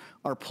channels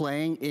are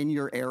playing in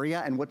your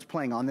area and what's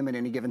playing on them at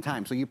any given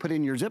time. So you put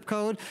in your zip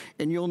code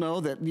and you'll know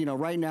that, you know,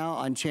 right now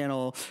on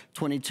channel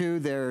 22,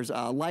 there's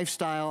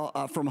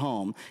Lifestyle from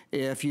Home.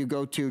 If you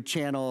go to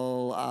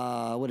channel,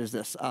 what is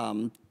this?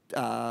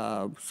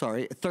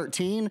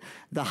 13,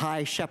 The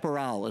High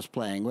Chaparral is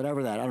playing,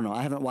 whatever that, I don't know,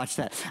 I haven't watched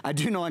that. I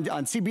do know on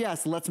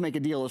CBS, Let's Make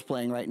a Deal is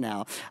playing right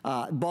now.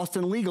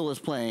 Boston Legal is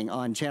playing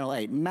on Channel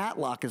 8.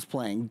 Matlock is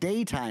playing.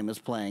 Daytime is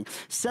playing.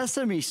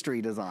 Sesame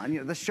Street is on.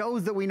 You know, the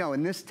shows that we know,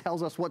 and this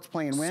tells us what's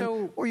playing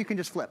when, or you can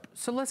just flip.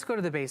 So let's go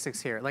to the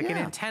basics here. Like an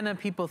antenna,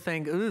 people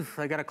think, oof,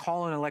 I gotta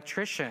call an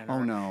electrician.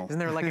 Oh no. Isn't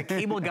there like a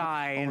cable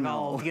guy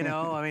involved, you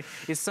know? I mean,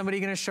 is somebody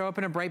gonna show up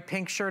in a bright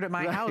pink shirt at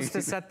my house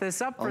to set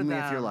this up for them?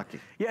 Only if you're lucky.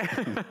 Yeah.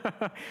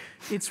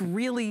 It's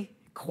really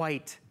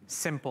quite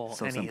simple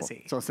and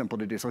easy. So simple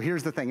to do. So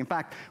here's the thing. In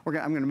fact, I'm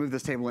gonna move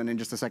this table in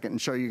just a second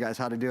and show you guys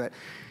how to do it.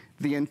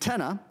 The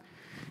antenna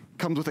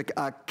comes with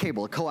a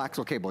cable, a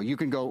coaxial cable. You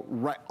can go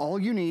right, all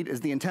you need is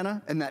the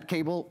antenna and that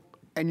cable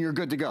and you're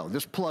good to go.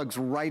 This plugs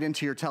right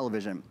into your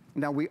television.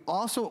 Now we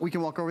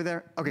can walk over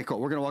there. Okay,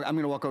 cool. I'm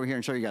gonna walk over here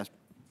and show you guys.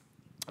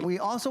 We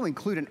also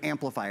include an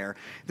amplifier.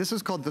 This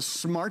is called the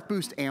Smart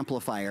Boost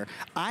Amplifier.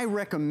 I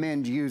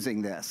recommend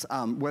using this,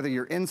 whether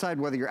you're inside,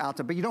 whether you're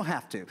outside, but you don't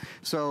have to.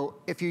 So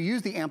if you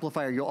use the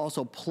amplifier, you'll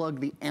also plug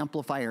the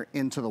amplifier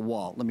into the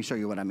wall. Let me show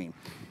you what I mean.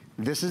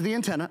 This is the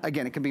antenna.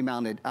 Again, it can be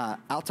mounted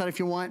outside if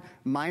you want.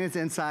 Mine is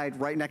inside,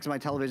 right next to my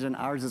television.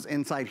 Ours is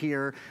inside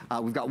here.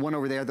 We've got one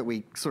over there that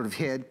we sort of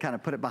hid, kind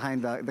of put it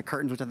behind the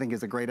curtains, which I think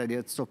is a great idea.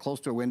 It's still close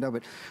to a window,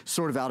 but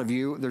sort of out of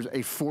view. There's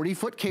a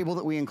 40-foot cable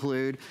that we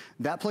include.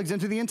 That plugs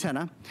into the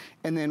antenna.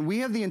 And then we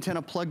have the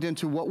antenna plugged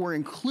into what we're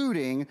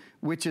including,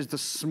 which is the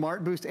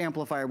Smart Boost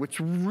Amplifier,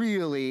 which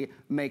really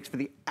makes for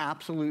the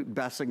absolute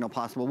best signal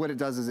possible. What it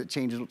does is it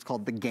changes what's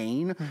called the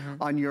gain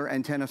on your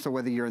antenna. So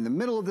whether you're in the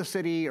middle of the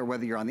city or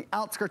whether you're on the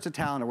outskirts of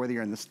town or whether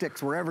you're in the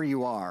sticks, wherever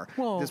you are,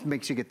 this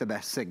makes you get the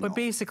best signal. But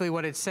basically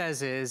what it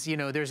says is, you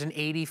know, there's an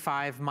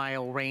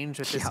 85-mile range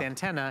with this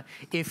antenna.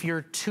 If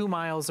you're 2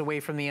 miles away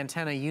from the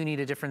antenna, you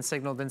need a different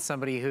signal than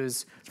somebody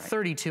who's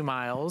 32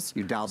 miles.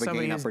 You dial the gain up or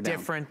down. Somebody who's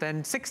different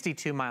than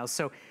 62 miles.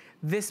 So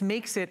this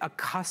makes it a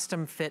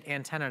custom fit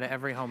antenna to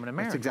every home in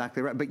America. That's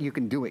exactly right, but you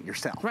can do it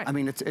yourself. Right. I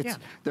mean,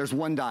 there's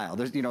one dial.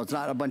 There's, you know, it's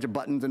not a bunch of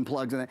buttons and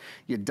plugs in it.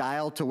 You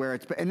dial to where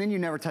it's, and then you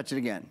never touch it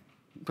again.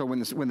 So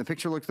when the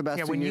picture looks the best to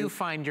you. Yeah, when you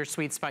find your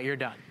sweet spot, you're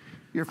done.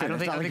 You're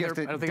finished. I don't think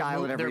you have to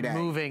dial it every day. They're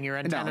moving your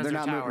antennas. No, they're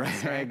not towers,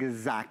 moving. right?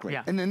 Exactly.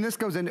 Yeah. And then this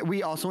goes in,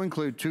 we also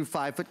include 2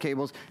 5-foot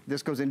cables.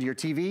 This goes into your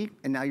TV,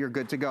 and now you're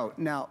good to go.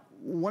 Now,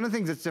 one of the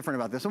things that's different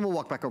about this, and we'll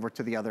walk back over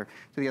to the other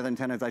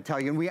antennas I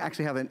tell you, and we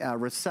actually have a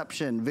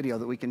reception video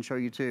that we can show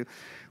you too.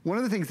 One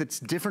of the things that's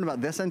different about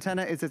this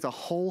antenna is it's a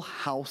whole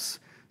house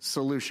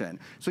solution.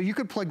 So you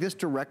could plug this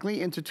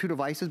directly into 2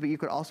 devices, but you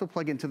could also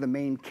plug into the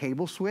main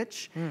cable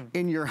switch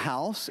in your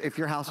house, if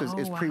your house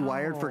is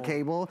pre-wired for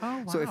cable.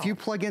 So if you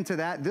plug into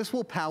that, this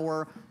will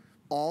power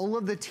all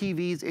of the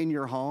TVs in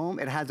your home.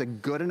 It has a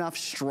good enough,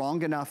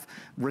 strong enough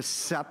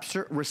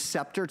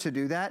receptor to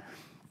do that.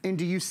 And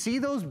do you see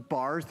those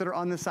bars that are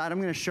on the side? I'm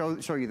gonna show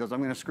you those.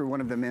 I'm gonna screw one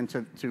of them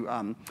into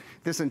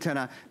this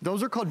antenna.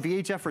 Those are called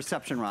VHF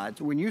reception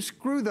rods. When you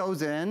screw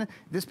those in,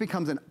 this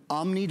becomes an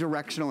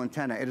omnidirectional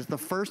antenna. It is the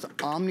first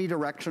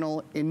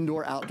omnidirectional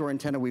indoor-outdoor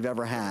antenna we've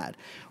ever had.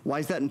 Why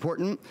is that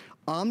important?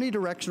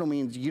 Omnidirectional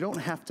means you don't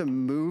have to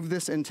move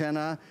this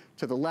antenna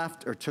to the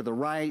left or to the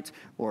right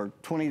or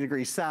 20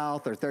 degrees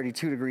south or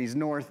 32 degrees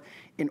north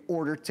in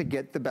order to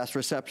get the best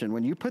reception.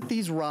 When you put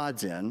these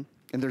rods in,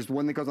 and there's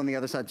one that goes on the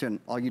other side too, and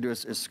all you do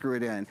is screw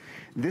it in.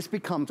 This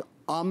becomes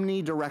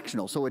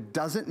omnidirectional, so it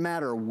doesn't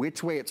matter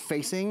which way it's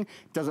facing,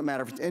 doesn't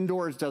matter if it's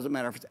indoors, doesn't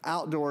matter if it's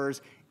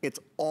outdoors, it's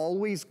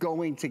always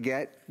going to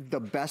get the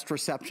best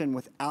reception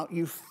without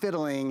you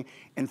fiddling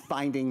and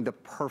finding the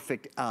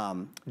perfect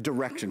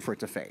direction for it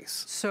to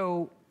face.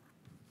 So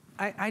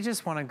I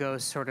just want to go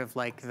sort of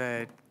like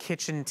the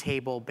kitchen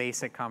table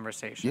basic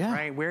conversation,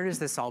 right? Where does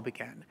this all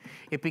begin?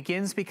 It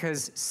begins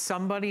because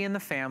somebody in the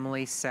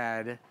family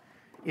said,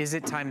 is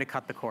it time to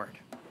cut the cord?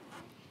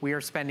 We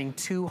are spending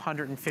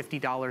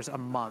 $250 a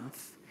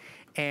month,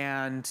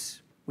 and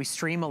we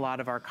stream a lot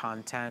of our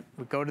content,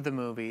 we go to the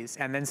movies,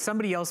 and then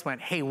somebody else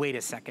went, hey, wait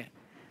a second.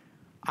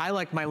 I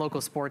like my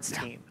local sports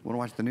team. I wanna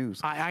watch the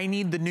news. I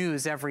need the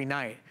news every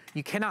night.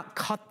 You cannot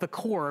cut the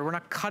cord. We're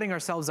not cutting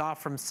ourselves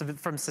off from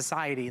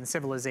society and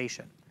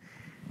civilization.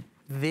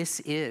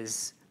 This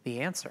is the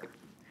answer.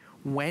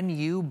 When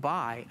you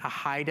buy a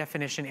high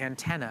definition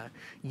antenna,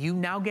 you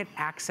now get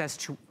access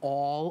to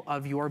all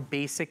of your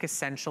basic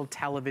essential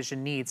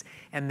television needs,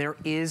 and there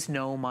is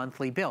no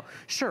monthly bill.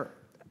 Sure,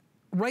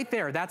 right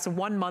there, that's a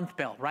 1 month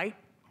bill, right?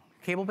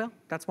 Cable bill,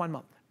 that's 1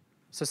 month.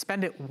 So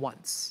spend it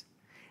once,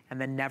 and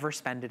then never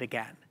spend it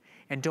again.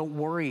 And don't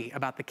worry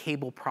about the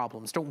cable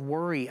problems. Don't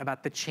worry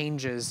about the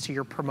changes to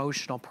your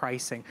promotional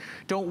pricing.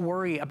 Don't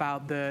worry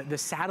about the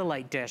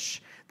satellite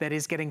dish that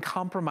is getting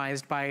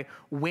compromised by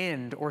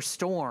wind or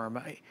storm.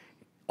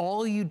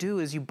 All you do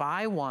is you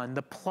buy one.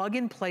 The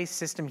plug-and-play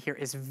system here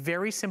is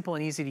very simple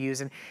and easy to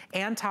use, and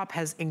Antop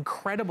has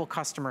incredible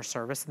customer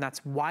service, and that's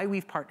why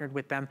we've partnered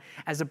with them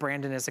as a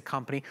brand and as a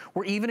company.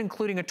 We're even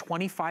including a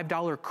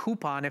 $25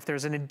 coupon if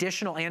there's an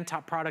additional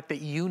Antop product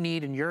that you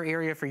need in your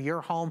area for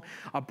your home,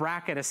 a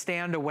bracket, a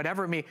stand, or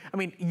whatever it may. I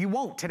mean, you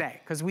won't today,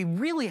 because we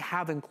really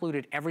have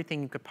included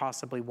everything you could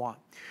possibly want.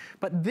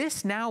 But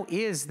this now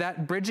is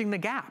that bridging the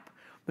gap.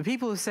 The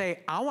people who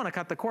say, I want to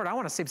cut the cord, I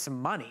want to save some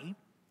money.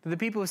 The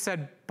people who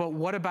said, but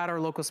what about our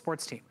local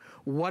sports team?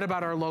 What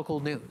about our local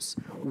news?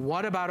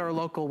 What about our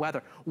local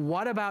weather?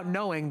 What about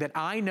knowing that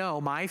I know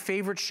my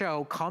favorite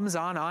show comes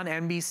on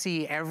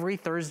NBC every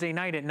Thursday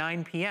night at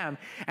 9 p.m.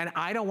 and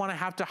I don't want to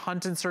have to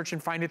hunt and search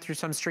and find it through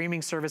some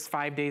streaming service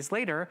 5 days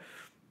later?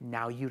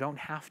 Now you don't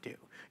have to.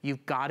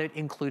 You've got it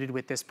included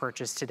with this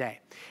purchase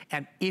today.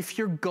 And if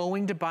you're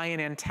going to buy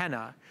an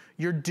antenna,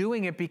 you're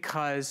doing it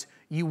because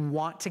you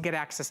want to get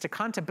access to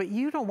content, but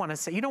you don't want to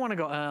say, you don't want to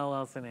go, oh,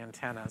 well, it's an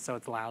antenna, so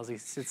it's lousy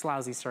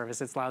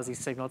service, it's lousy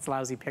signal, it's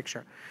lousy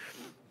picture.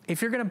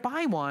 if you're gonna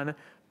buy one,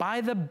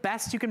 buy the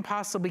best you can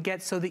possibly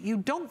get so that you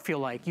don't feel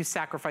like you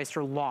sacrificed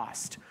or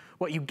lost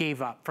what you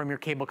gave up from your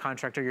cable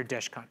contract or your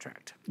dish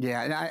contract.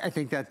 Yeah, and I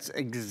think that's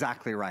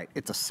exactly right.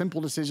 It's a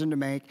simple decision to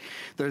make.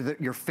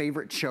 Your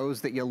favorite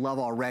shows that you love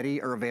already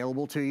are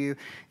available to you.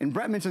 And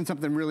Brett mentioned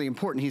something really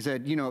important. He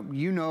said, you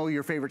know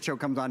your favorite show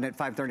comes on at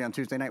 5:30 on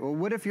Tuesday night. Well,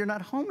 what if you're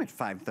not home at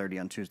 5:30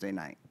 on Tuesday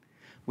night?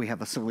 We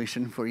have a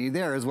solution for you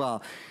there as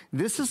well.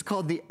 This is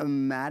called the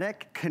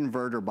Imatic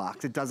Converter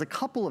Box. It does a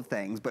couple of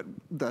things, but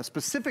the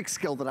specific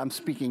skill that I'm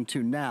speaking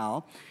to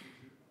now,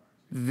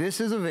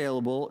 this is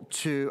available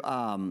to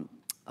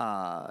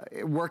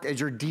work as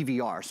your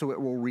DVR, so it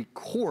will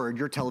record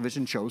your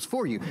television shows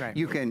for you. Right.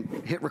 You can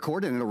hit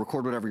record and it'll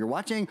record whatever you're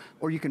watching,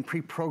 or you can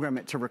pre-program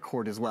it to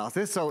record as well.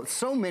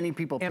 So many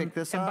people pick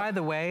this up. And by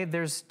the way,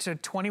 there's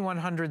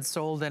 2,100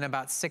 sold and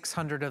about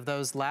 600 of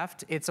those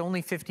left. It's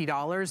only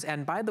 $50.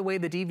 And by the way,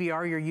 the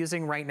DVR you're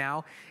using right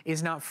now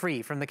is not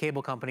free from the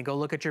cable company. Go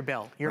look at your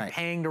bill. You're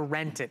paying to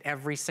rent it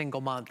every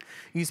single month.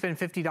 You spend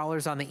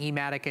 $50 on the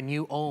Imatic and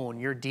you own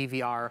your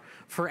DVR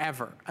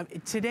forever.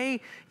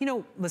 Today,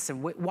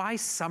 listen, why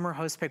summer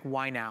host pick?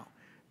 Why now?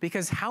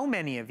 Because how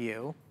many of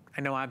you,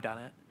 I know I've done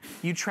it,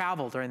 you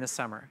travel during the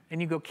summer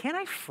and you go, can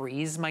I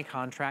freeze my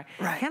contract?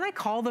 Right. Can I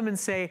call them and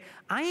say,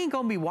 I ain't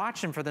gonna be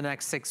watching for the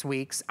next 6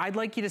 weeks. I'd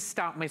like you to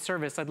stop my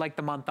service. I'd like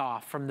the month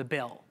off from the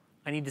bill.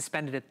 I need to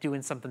spend it at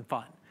doing something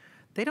fun.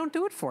 They don't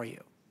do it for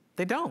you.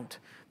 They don't.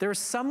 There are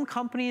some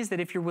companies that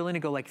if you're willing to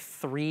go like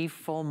 3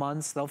 full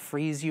months, they'll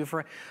freeze you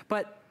for,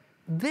 but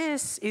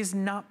this is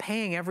not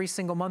paying every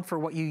single month for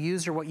what you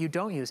use or what you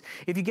don't use.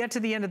 If you get to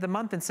the end of the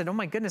month and said, oh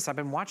my goodness, I've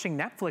been watching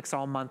Netflix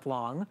all month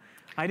long.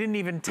 I didn't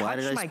even touch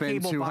my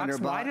cable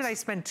box. Why did I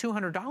spend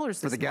 $200 this month?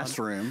 For the guest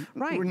room.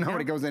 Right.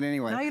 Nobody goes in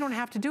anyway. Now you don't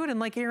have to do it. And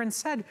like Aaron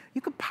said,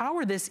 you could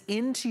power this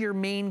into your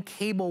main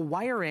cable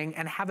wiring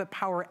and have it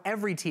power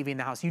every TV in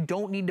the house. You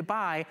don't need to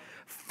buy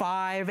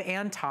 5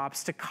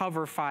 Antops to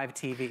cover 5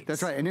 TVs.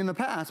 That's right. And in the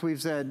past,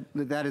 we've said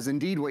that is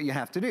indeed what you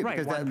have to do. Right,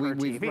 because one per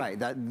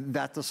TV.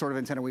 That's the sort of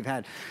antenna we've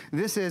had.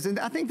 This is, and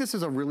I think this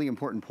is a really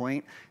important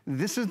point,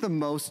 this is the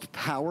most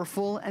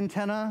powerful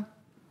antenna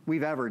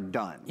we've ever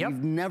done. Yep.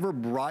 We've never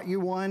brought you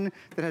one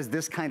that has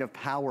this kind of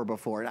power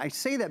before. And I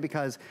say that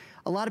because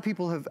a lot of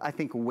people have, I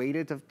think,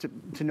 waited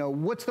to know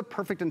what's the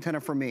perfect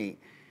antenna for me.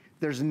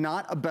 There's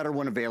not a better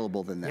one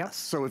available than this. Yep.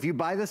 So if you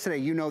buy this today,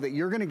 you know that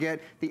you're gonna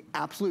get the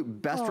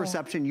absolute best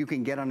reception you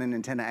can get on an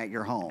antenna at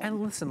your home.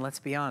 And listen, let's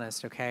be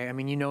honest, okay? I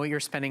mean, you know what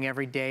you're spending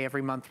every day,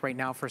 every month right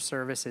now for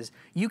services.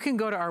 You can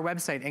go to our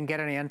website and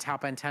get an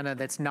Antop antenna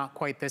that's not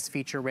quite this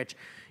feature rich.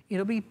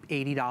 It'll be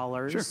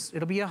 $80, Sure.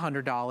 It'll be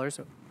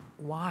 $100.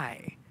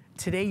 Why?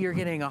 Today you're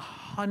getting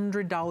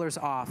 $100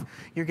 off.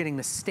 You're getting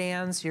the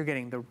stands, you're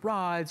getting the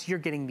rods, you're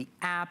getting the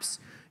apps,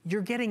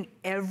 you're getting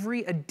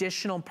every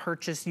additional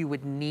purchase you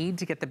would need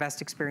to get the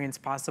best experience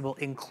possible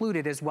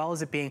included, as well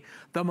as it being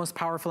the most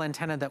powerful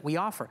antenna that we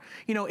offer.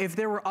 You know, if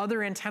there were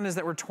other antennas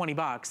that were 20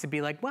 bucks, it'd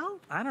be like, well,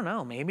 I don't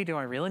know, maybe do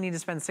I really need to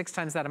spend 6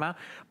 times that amount?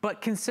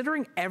 But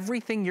considering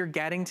everything you're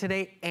getting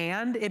today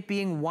and it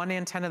being one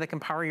antenna that can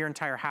power your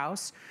entire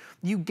house,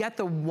 you get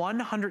the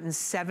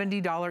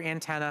 $170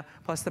 antenna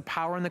plus the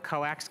power and the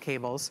coax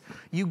cables.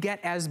 You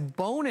get as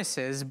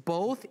bonuses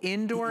both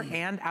indoor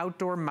and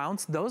outdoor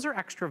mounts. Those are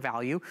extra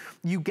value.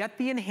 You get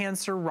the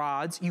enhancer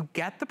rods. You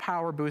get the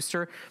power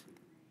booster.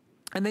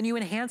 And then you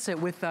enhance it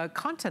with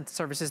content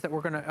services that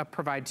we're gonna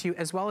provide to you,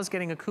 as well as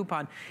getting a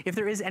coupon. If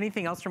there is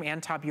anything else from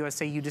Antop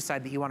USA you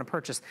decide that you wanna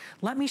purchase,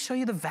 let me show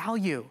you the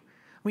value.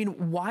 I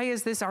mean, why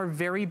is this our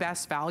very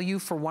best value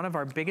for one of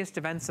our biggest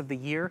events of the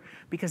year?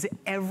 Because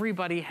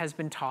everybody has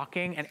been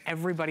talking and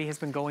everybody has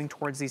been going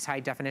towards these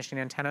high definition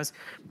antennas.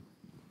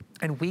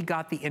 And we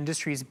got the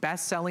industry's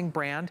best selling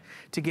brand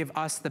to give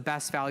us the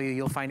best value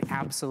you'll find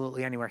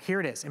absolutely anywhere. Here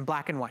it is in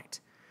black and white.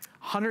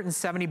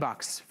 170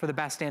 bucks for the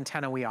best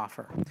antenna we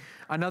offer.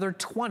 Another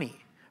 20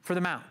 for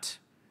the mount.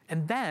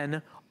 And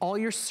then all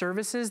your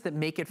services that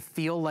make it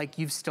feel like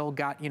you've still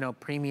got, you know,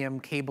 premium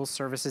cable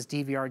services,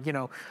 DVR, you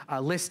know,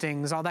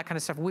 listings, all that kind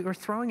of stuff. We're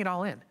throwing it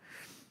all in.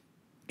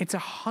 It's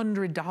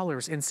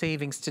 $100 in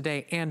savings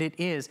today, and it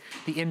is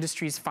the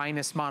industry's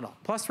finest model.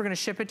 Plus, we're gonna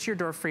ship it to your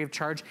door free of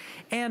charge,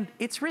 and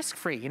it's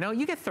risk-free. You know,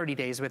 you get 30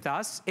 days with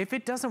us. If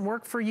it doesn't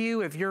work for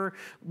you, if you're,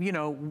 you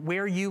know,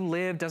 where you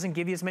live doesn't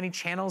give you as many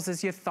channels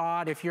as you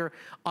thought, if you're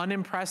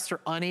unimpressed or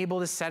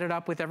unable to set it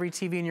up with every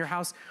TV in your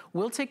house,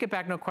 we'll take it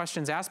back, no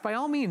questions asked. By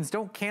all means,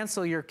 don't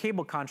cancel your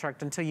cable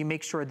contract until you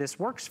make sure this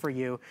works for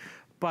you,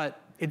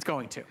 but it's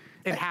going to.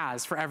 It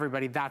has for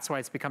everybody. That's why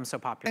it's become so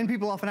popular. And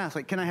people often ask,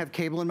 like, can I have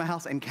cable in my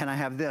house and can I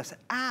have this?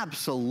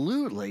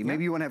 Absolutely.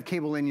 Maybe you want to have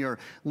cable in your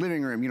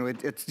living room. You know,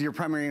 it's your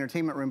primary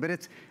entertainment room, but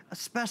it's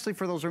especially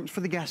for those rooms,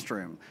 for the guest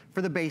room,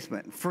 for the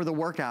basement, for the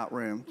workout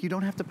room. You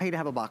don't have to pay to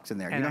have a box in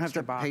there. You don't have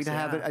to pay to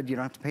have it. You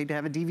don't have to pay to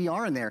have a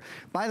DVR in there.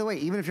 By the way,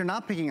 even if you're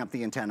not picking up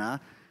the antenna,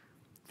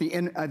 the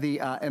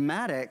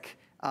Imatic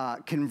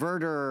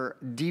converter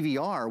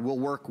DVR will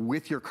work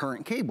with your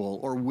current cable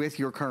or with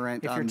your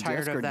current if you're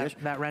tired disc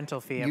of that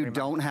rental fee every month.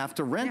 You don't have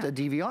to rent a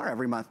DVR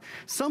every month.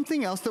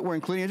 Something else that we're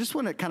including, I just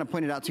want to kind of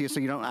point it out to you so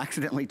you don't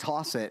accidentally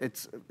toss it.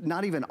 It's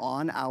not even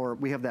on our,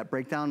 we have that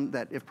breakdown,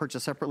 that if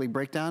purchased separately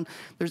breakdown.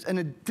 There's an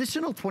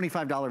additional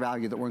 $25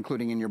 value that we're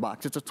including in your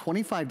box. It's a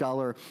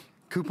 $25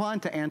 coupon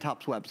to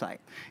Antop's website.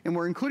 And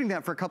we're including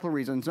that for a couple of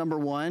reasons. Number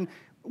one,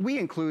 we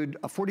include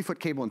a 40-foot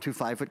cable and two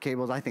 5-foot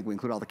cables. I think we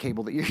include all the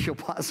cable that you'll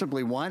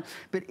possibly want.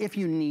 But if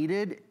you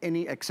needed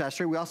any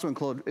accessory, we also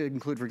include,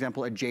 for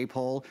example, a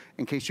J-pole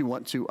in case you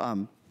want to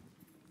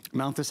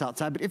mount this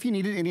outside. But if you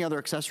needed any other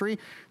accessory,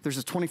 there's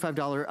a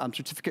 $25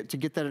 certificate to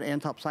get that at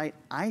Antop's site.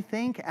 I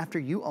think after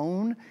you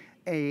own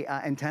a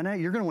antenna,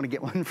 you're gonna wanna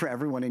get one for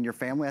everyone in your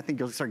family. I think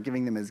you'll start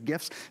giving them as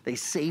gifts. They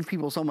save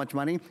people so much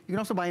money. You can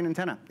also buy an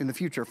antenna in the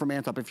future from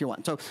Antop if you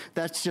want. So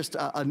that's just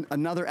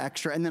another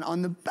extra. And then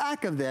on the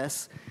back of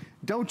this,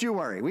 don't you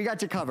worry, we got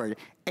you covered.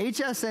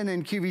 HSN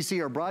and QVC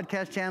are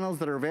broadcast channels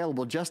that are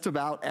available just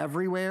about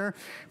everywhere.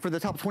 For the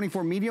top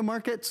 24 media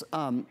markets,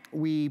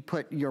 we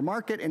put your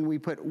market and we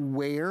put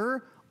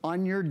where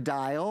on your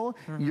dial,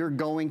 you're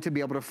going to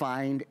be able to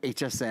find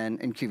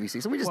HSN and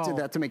QVC. So we just did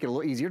that to make it a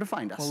little easier to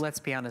find us. Well, let's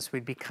be honest,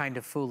 we'd be kind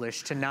of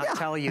foolish to not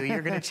tell you.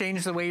 You're going to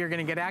change the way you're going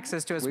to get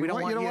access to us. We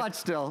don't want you to watch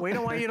still. We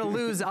don't want you to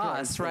lose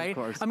us, right?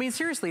 I mean,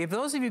 seriously, if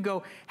those of you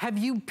go, have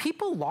you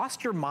people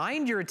lost your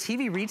mind? You're a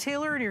TV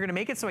retailer and you're going to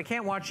make it so I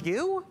can't watch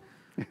you?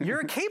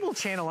 You're a cable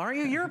channel, aren't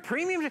you? You're a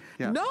premium.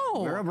 Yeah. No.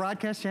 We're a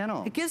broadcast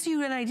channel. It gives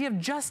you an idea of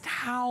just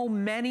how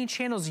many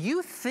channels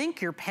you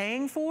think you're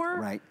paying for.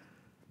 Right.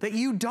 That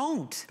you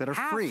don't that are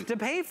have free to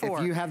pay for.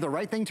 If you have the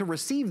right thing to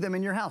receive them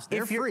in your house,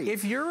 they're free.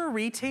 If you're a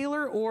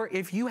retailer or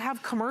if you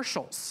have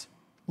commercials,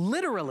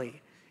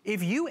 literally,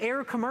 if you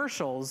air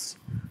commercials,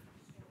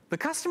 the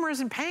customer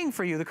isn't paying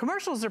for you, the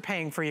commercials are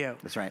paying for you.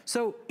 That's right.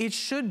 So it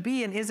should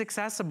be and is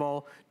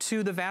accessible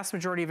to the vast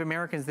majority of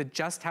Americans that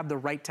just have the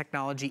right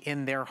technology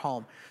in their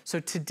home. So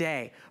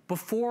today,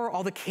 before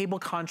all the cable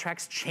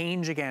contracts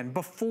change again,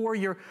 before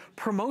your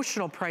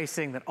promotional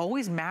pricing that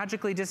always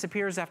magically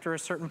disappears after a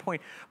certain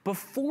point,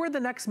 before the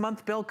next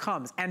month bill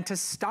comes, and to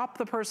stop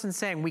the person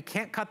saying, we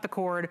can't cut the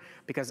cord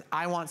because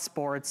I want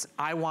sports,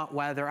 I want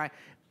weather,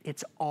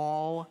 it's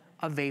all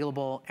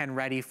available and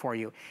ready for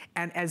you.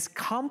 And as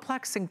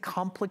complex and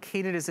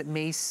complicated as it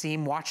may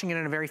seem, watching it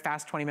in a very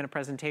fast 20-minute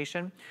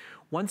presentation,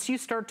 once you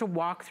start to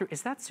walk through,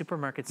 is that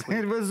Supermarket Suite?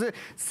 It was,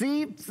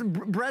 see,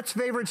 Brett's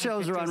favorite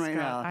shows are on right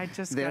now. I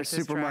just There's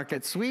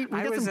Supermarket Suite.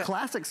 We got some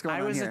classics going on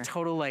here. I was a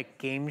total like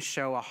game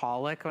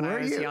show-aholic when I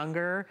was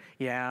younger.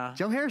 Yeah.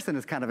 Joe Harrison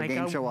is kind of a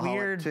game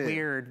show-aholic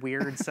too.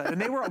 Weird stuff. And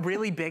they were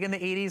really big in the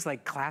 80s,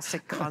 like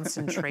classic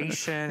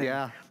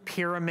Concentration,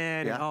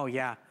 Pyramid. Yeah. Oh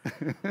yeah.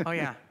 Oh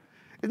yeah.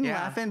 Isn't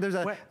Laugh-In? There's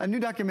a new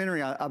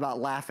documentary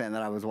about Laugh-In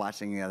that I was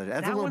watching the other day.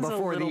 That's a little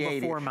before the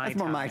 80s. That's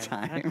more my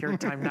time. Your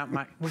time, not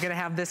mine. We're gonna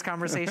have this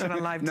conversation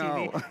on live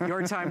TV.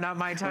 Your time, not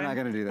my time. We're not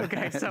gonna do that.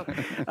 Okay, so.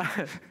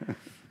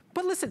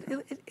 But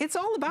listen, it's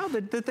all about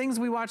the things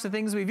we watch, the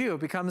things we view.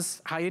 It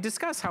becomes how you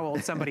discuss how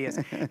old somebody is.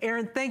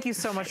 Aaron, thank you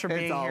so much for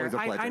being here. It's always a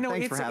pleasure. I know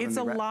it's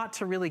a lot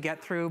to really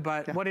get through,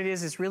 but what it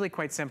is really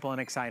quite simple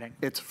and exciting.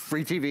 It's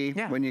free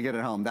TV when you get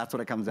it home. That's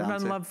what it comes down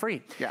to. Love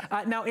free.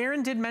 Yeah. Now,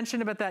 Aaron did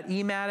mention about that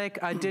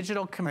eMatic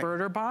digital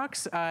converter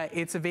box.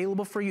 It's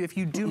available for you if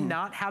you do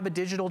not have a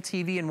digital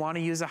TV and want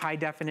to use a high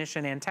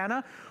definition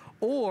antenna,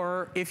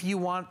 or if you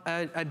want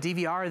a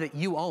DVR that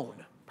you own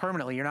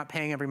permanently, you're not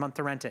paying every month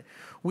to rent it.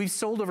 We've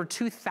sold over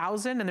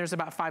 2,000 and there's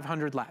about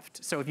 500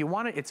 left. So if you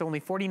want it, it's only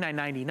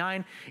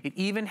 $49.99. It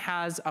even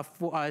has a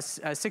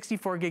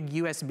 64 gig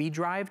USB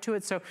drive to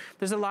it. So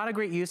there's a lot of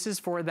great uses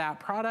for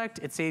that product.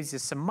 It saves you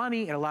some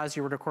money. It allows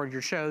you to record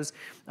your shows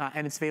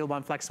and it's available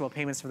on flexible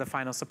payments for the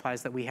final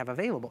supplies that we have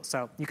available.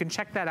 So you can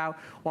check that out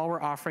while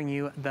we're offering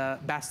you the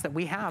best that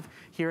we have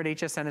here at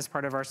HSN as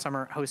part of our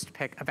summer host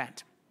pick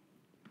event.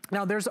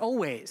 Now there's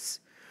always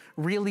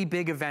really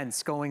big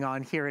events going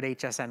on here at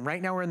HSN. Right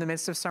now we're in the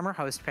midst of Summer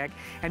Host Pick,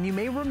 and you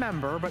may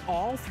remember, but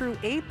all through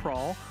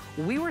April,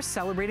 we were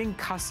celebrating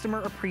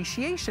Customer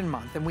Appreciation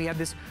Month, and we had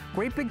this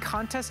great big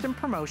contest and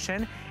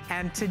promotion,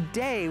 and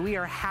today we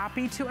are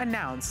happy to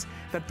announce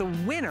that the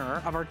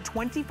winner of our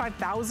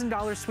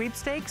 $25,000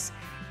 sweepstakes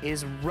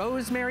is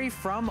Rosemary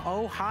from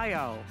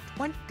Ohio.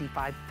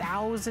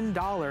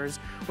 $25,000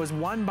 was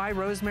won by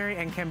Rosemary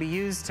and can be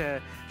used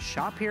to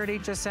shop here at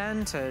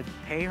HSN, to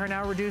pay her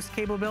now reduced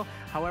cable bill,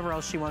 however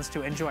else she wants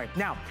to enjoy.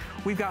 Now,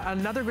 we've got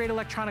another great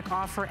electronic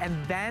offer, and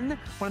then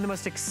one of the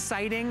most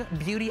exciting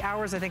beauty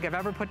hours I think I've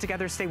ever put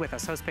together. Stay with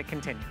us, Host Pick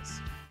continues.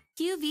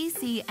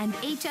 QVC and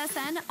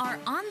HSN are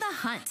on the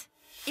hunt.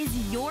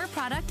 Is your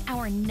product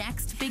our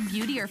next big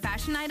beauty or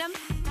fashion item?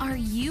 Are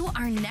you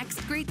our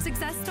next great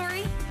success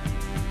story?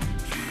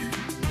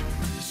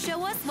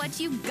 Show us what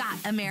you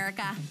got,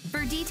 America.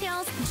 For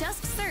details,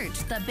 just search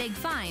The Big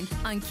Find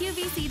on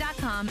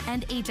QVC.com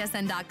and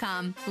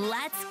HSN.com.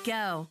 Let's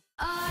go.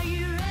 Are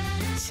you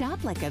ready?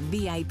 Shop like a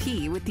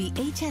VIP with the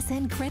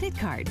HSN credit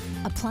card.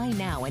 Apply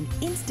now and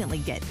instantly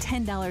get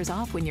 $10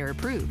 off when you're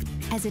approved.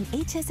 As an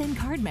HSN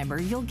card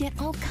member, you'll get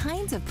all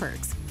kinds of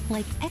perks,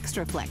 like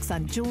extra flex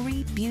on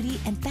jewelry,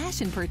 beauty, and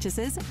fashion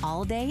purchases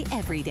all day,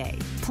 every day.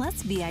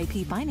 Plus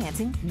VIP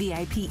financing,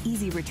 VIP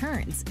easy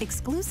returns,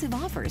 exclusive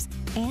offers,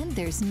 and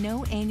there's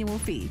no annual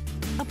fee.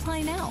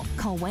 Apply now.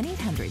 Call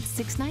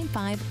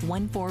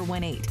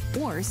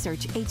 1-800-695-1418 or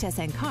search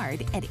HSN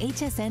card at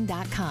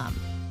hsn.com.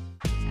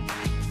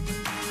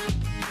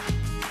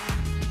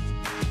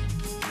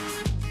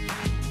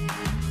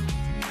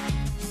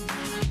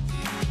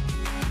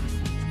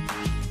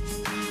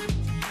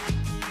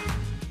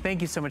 Thank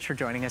you so much for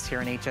joining us here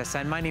on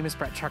HSN. My name is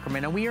Brett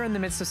Chukerman, and we are in the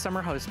midst of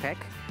summer hose pick.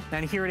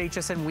 And here at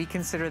HSN, we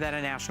consider that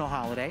a national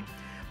holiday.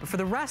 But for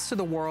the rest of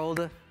the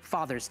world,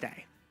 Father's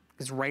Day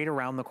is right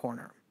around the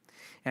corner.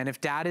 And if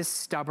dad is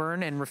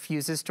stubborn and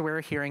refuses to wear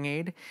a hearing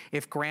aid,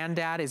 if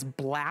granddad is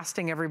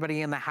blasting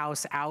everybody in the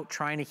house out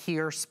trying to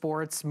hear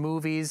sports,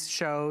 movies,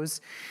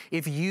 shows,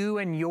 if you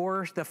and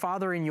the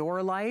father in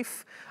your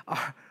life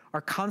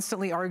are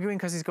constantly arguing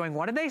because he's going,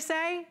 what did they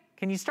say?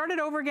 Can you start it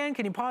over again?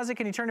 Can you pause it?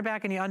 Can you turn it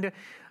back? Can you undo?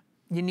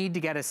 You need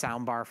to get a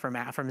sound bar from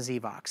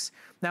Zvox.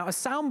 Now, a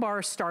sound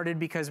bar started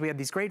because we had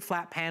these great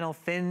flat panel,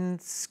 thin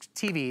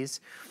TVs.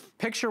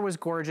 Picture was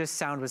gorgeous,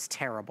 sound was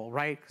terrible,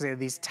 right? Because they had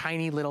these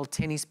tiny little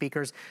tinny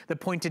speakers that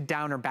pointed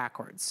down or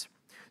backwards.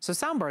 So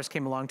sound bars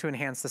came along to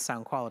enhance the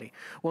sound quality.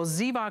 Well,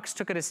 Zvox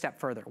took it a step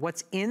further.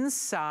 What's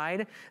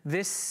inside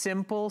this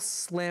simple,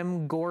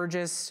 slim,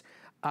 gorgeous,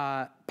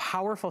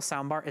 powerful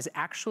soundbar is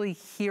actually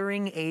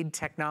hearing aid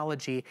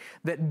technology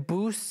that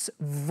boosts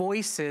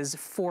voices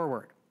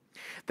forward,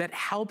 that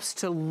helps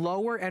to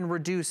lower and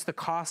reduce the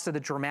cost of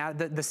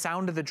the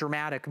sound of the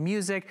dramatic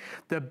music,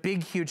 the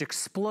big, huge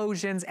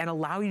explosions, and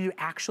allow you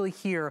to actually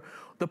hear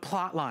the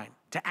plot line,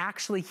 to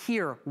actually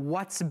hear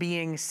what's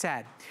being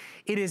said.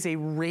 It is a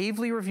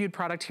ravely reviewed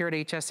product here at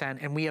HSN,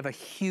 and we have a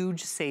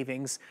huge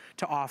savings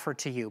to offer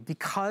to you.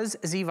 Because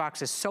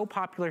Zvox is so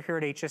popular here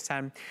at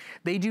HSN,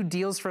 they do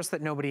deals for us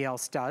that nobody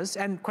else does.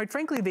 And quite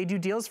frankly, they do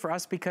deals for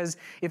us because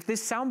if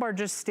this soundbar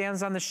just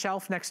stands on the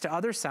shelf next to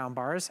other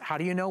soundbars, how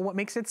do you know what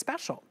makes it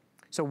special?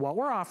 So what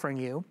we're offering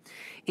you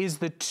is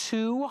the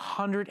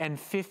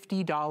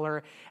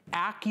 $250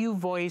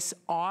 AccuVoice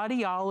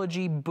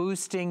audiology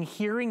boosting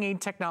hearing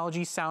aid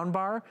technology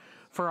soundbar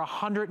for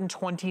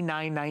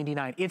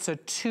 $129.99. It's a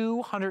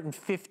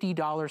 $250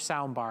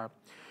 soundbar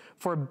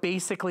for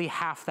basically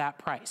half that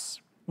price.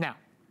 Now,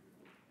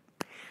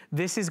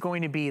 this is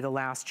going to be the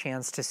last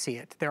chance to see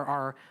it. There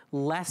are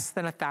less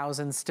than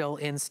 1,000 still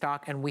in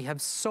stock, and we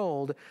have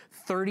sold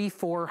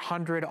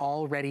 3,400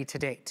 already to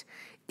date.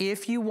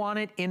 If you want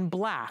it in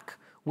black,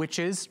 which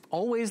is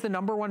always the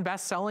 #1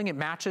 best-selling, it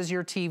matches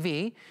your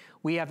TV,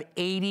 we have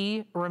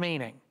 80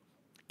 remaining.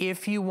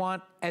 If you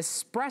want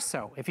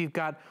espresso, if you've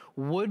got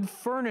wood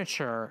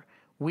furniture,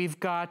 we've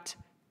got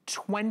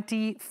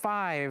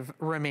 25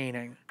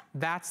 remaining.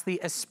 That's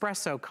the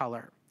espresso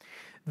color.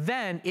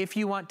 Then, if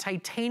you want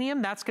titanium,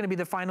 that's gonna be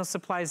the final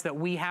supplies that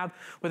we have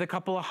with a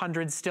couple of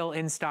hundred still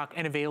in stock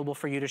and available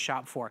for you to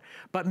shop for.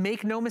 But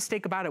make no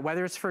mistake about it,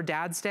 whether it's for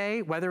Dad's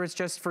Day, whether it's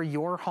just for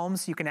your home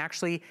so you can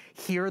actually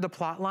hear the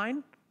plot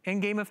line in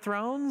Game of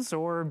Thrones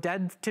or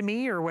Dead to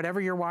Me or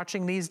whatever you're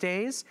watching these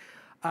days,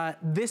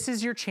 this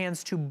is your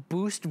chance to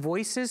boost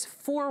voices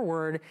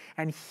forward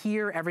and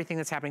hear everything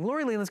that's happening.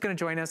 Lori Leland's gonna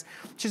join us.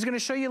 She's gonna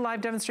show you a live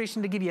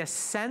demonstration to give you a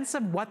sense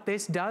of what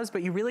this does,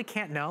 but you really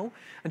can't know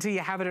until you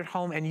have it at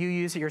home and you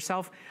use it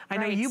yourself. I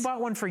know you bought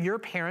one for your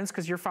parents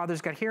because your father's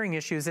got hearing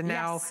issues, and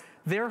now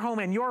their home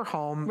and your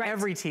home,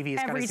 every TV has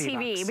got a Zvox.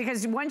 Every TV,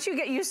 because once you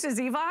get used to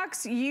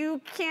Zvox, you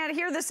can't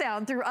hear the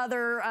sound through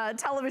other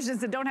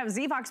televisions that don't have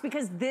Zvox,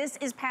 because this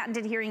is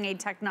patented hearing aid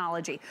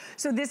technology.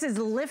 So this is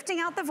lifting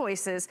out the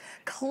voices,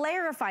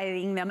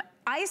 clarifying them,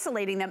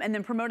 isolating them, and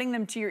then promoting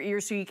them to your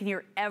ears so you can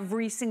hear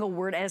every single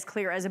word as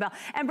clear as a bell.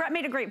 And Brett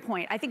made a great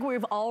point. I think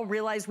we've all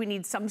realized we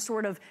need some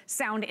sort of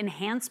sound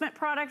enhancement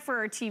product for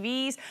our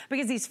TVs,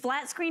 because these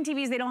flat screen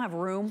TVs, they don't have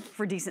room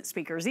for decent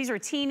speakers. These are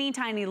teeny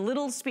tiny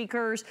little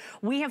speakers.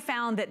 We have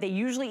found that they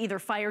usually either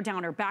fire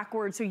down or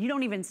backwards, so you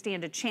don't even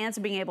stand a chance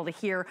of being able to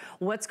hear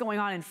what's going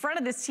on in front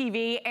of this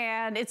TV,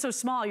 and it's so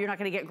small, you're not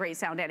gonna get great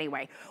sound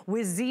anyway.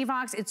 With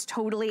Zvox, it's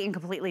totally and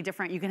completely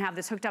different. You can have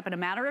this hooked up in a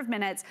matter of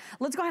minutes.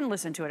 Let's go ahead and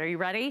listen to it. Are you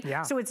ready?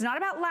 Yeah. So it's not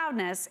about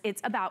loudness,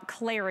 it's about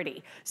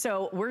clarity.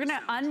 So we're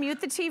gonna unmute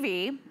the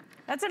TV.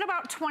 That's at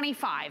about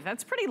 25.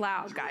 That's pretty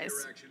loud, guys.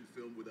 Interaction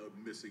film without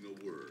missing a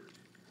word.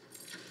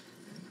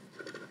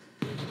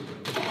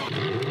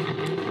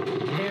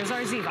 There's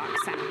our Zvox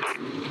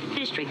sound.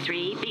 District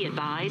 3, be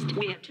advised,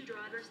 we have 2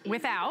 drivers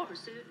without.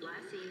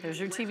 There's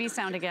your TV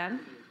sound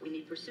again. We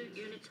need pursuit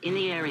units in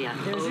the area.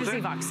 There's your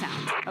Zvox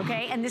sound.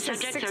 Okay, and this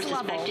Subjects is 6th are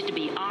level suspected to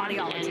be armed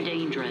audiology. and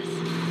dangerous.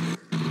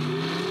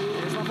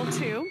 There's level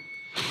 2.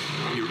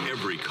 Hear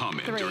every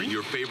comment 3. during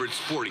your favorite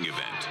sporting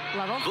event.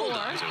 Level 4.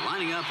 Bulldogs are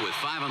lining up with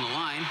 5 on the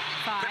line.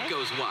 5. Prep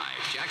goes wide.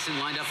 Jackson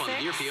lined up 6. on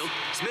the near field.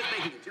 Smith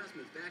making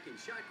adjustments back in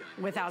shotgun.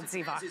 Without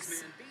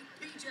Z-Vox.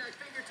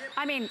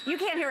 I mean, you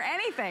can't hear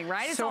anything,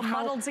 right? It's all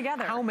muddled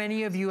together. How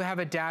many of you have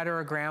a dad or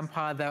a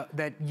grandpa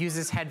that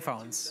uses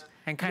headphones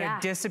and kind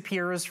of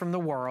disappears from the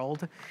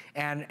world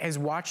and is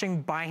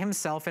watching by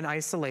himself in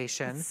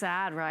isolation? It's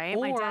sad, right?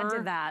 Or my dad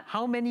did that.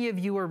 How many of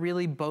you are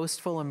really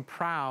boastful and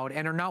proud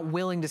and are not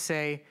willing to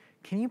say,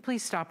 can you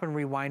please stop and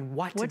rewind?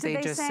 What did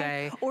they just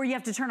say? Or you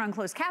have to turn on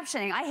closed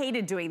captioning. I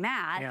hated doing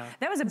that. Yeah.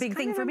 That was a big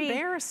thing for me.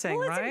 Embarrassing,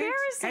 well, it's right?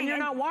 embarrassing. And you're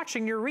not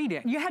watching, you're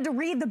reading. You had to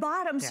read the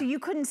bottom so you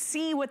couldn't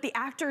see what the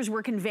actors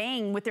were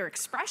conveying with their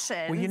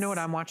expressions. Well, you know what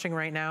I'm watching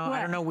right now? What?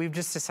 I don't know, we've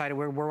just decided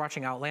we're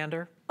watching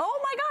Outlander. Oh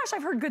my gosh,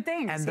 I've heard good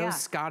things. And those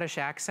Scottish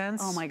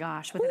accents. Oh my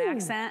gosh, with an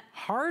accent.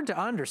 Hard to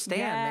understand,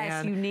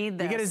 man. You need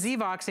this. You get a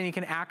Z-Vox and you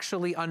can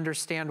actually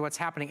understand what's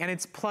happening. And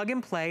it's plug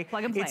and play.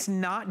 Plug and play. It's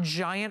not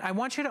giant. I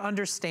want you to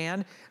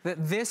understand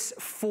that this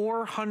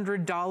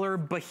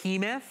 $400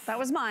 behemoth. That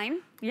was mine,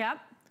 yep.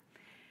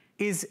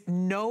 Is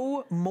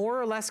no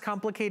more or less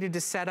complicated to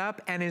set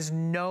up and is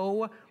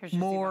no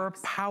more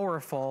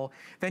powerful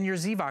than your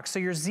Z-Vox. So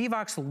your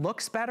Z-Vox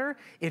looks better,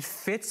 it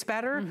fits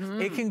better,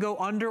 it can go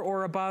under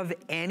or above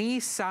any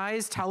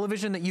size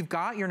television that you've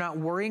got. You're not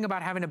worrying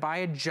about having to buy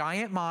a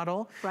giant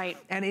model. Right.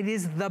 And it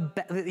is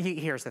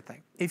here's the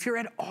thing. If you're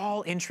at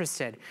all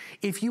interested,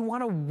 if you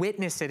want to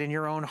witness it in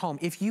your own home,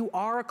 if you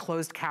are a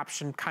closed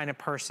caption kind of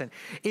person,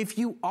 if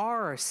you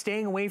are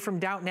staying away from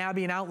Downton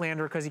Abbey and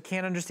Outlander because you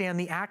can't understand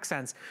the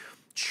accents,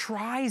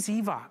 try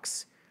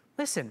Z-Vox.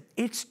 Listen,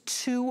 it's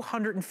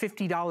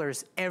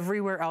 $250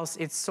 everywhere else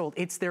it's sold.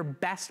 It's their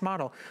best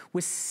model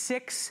with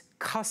 6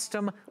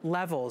 custom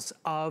levels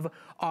of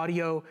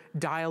audio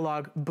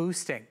dialogue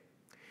boosting.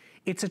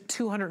 It's a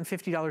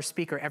 $250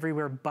 speaker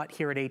everywhere but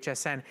here at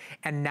HSN.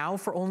 And now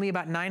for only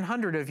about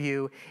 900 of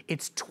you,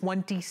 it's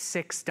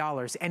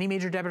 $26. Any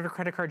major debit or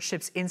credit card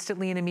ships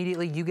instantly and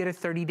immediately. You get a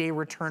 30-day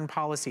return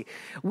policy.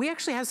 We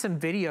actually have some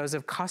videos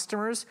of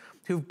customers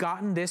who've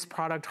gotten this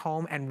product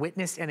home and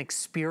witnessed and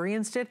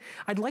experienced it.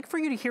 I'd like for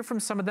you to hear from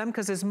some of them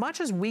because as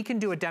much as we can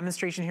do a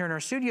demonstration here in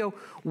our studio,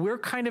 we're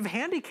kind of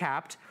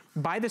handicapped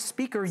by the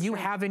speaker you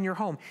have in your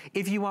home.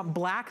 If you want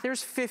black,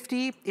 there's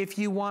 50. If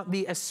you want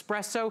the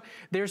espresso,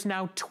 there's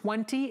now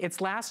 20.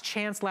 It's last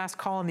chance, last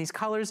call on these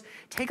colors.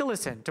 Take a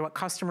listen to what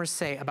customers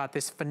say about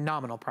this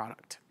phenomenal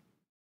product.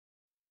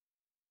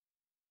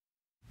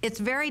 It's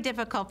very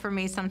difficult for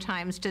me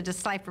sometimes to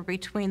decipher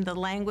between the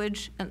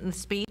language and the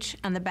speech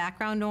and the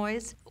background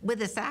noise. With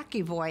this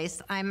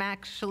AccuVoice, I'm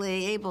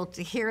actually able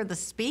to hear the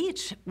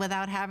speech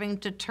without having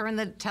to turn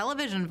the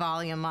television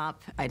volume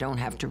up. I don't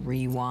have to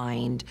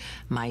rewind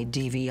my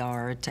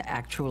DVR to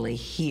actually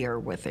hear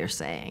what they're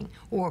saying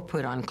or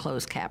put on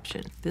closed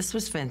caption. This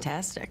was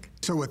fantastic.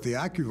 So with the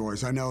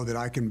AccuVoice, I know that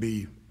I can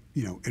be,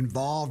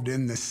 involved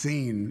in the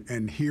scene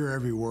and hear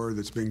every word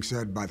that's being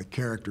said by the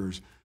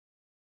characters.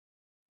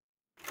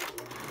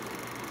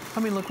 I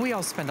mean, look, we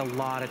all spend a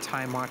lot of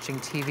time watching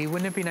TV.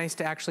 Wouldn't it be nice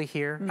to actually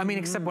hear? I mean,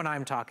 except when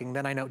I'm talking,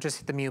 then I know, just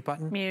hit the mute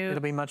button. It'll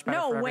be much better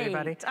for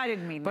everybody. I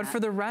didn't mean that. But for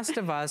the rest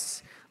of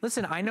us,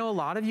 listen, I know a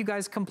lot of you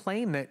guys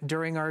complain that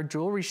during our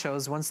jewelry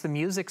shows, once the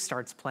music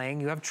starts playing,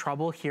 you have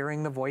trouble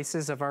hearing the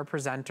voices of our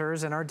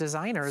presenters and our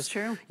designers. It's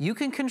true. You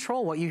can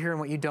control what you hear and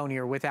what you don't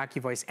hear with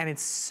AccuVoice, and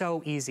it's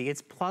so easy.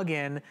 It's plug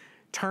in,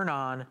 turn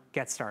on,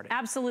 get started.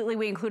 Absolutely,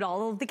 we include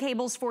all of the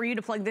cables for you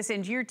to plug this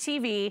into your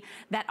TV.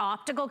 That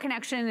optical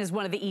connection is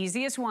one of the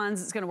easiest ones.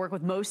 It's gonna work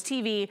with most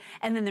TV,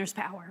 and then there's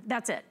power.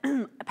 That's it.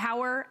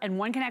 Power and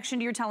one connection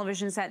to your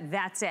television set,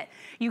 that's it.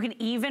 You can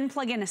even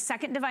plug in a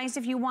second device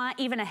if you want,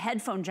 even a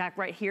headphone jack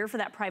right here for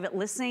that private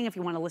listening if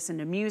you wanna listen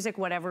to music,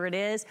 whatever it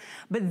is.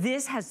 But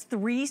this has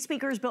 3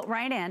 speakers built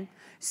right in,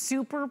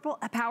 super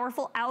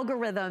powerful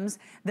algorithms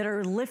that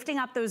are lifting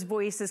up those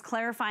voices,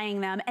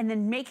 clarifying them, and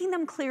then making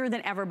them clearer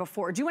than ever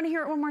before. Do you want to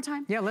hear it one more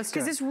time? Yeah, let's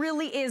do it. Because this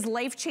really is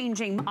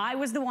life-changing. I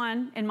was the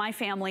one in my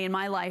family, in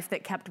my life,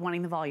 that kept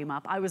wanting the volume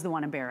up. I was the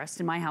one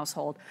embarrassed in my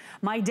household.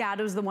 My dad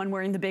was the one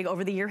wearing the big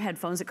over-the-ear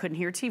headphones that couldn't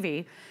hear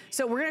TV.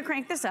 So we're going to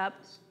crank this up.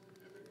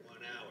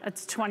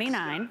 That's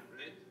 29.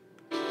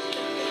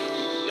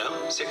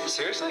 No?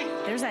 Seriously?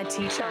 There's that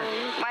T-chart.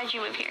 Why'd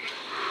you move here?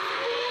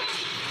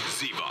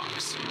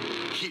 Z-Vox.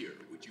 Hear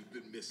what you've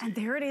been missing. And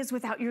there it is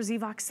without your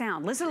Z-Vox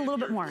sound. Listen a little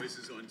bit more.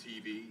 Voices on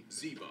TV,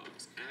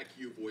 Z-Vox,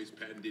 AccuVoice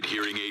patented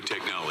Hearing aid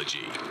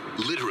technology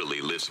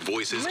literally lifts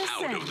voices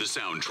out of the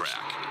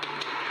soundtrack.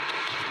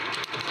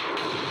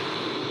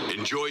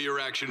 Enjoy your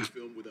action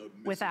film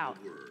without.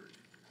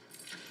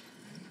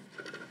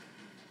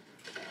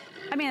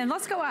 I mean,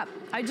 let's go up.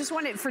 I just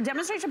want it, for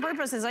demonstration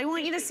purposes, I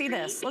want you to see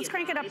this. Let's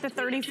crank it up to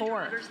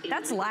 34.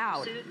 That's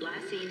loud.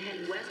 Last seen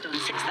heading west on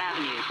 6th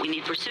Avenue. We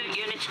need pursuit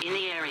units in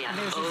the area.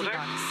 Over.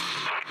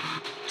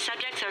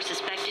 Subjects are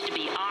suspected to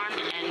be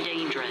armed and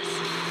dangerous.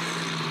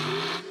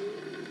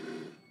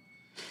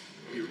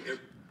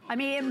 I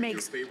mean, it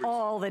makes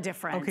all the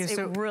difference. Okay,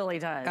 so, it really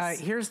does.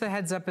 Here's the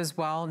heads up as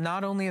well.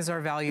 Not only is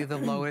our value the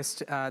lowest,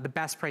 the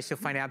best price you'll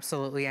find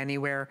absolutely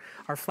anywhere,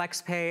 our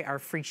flex pay, our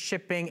free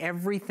shipping,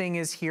 everything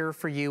is here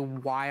for you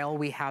while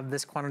we have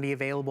this quantity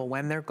available.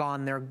 When they're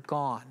gone, they're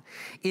gone.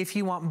 If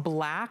you want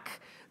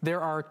black,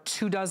 there are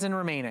 24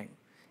 remaining.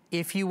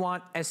 If you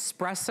want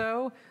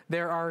espresso,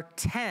 there are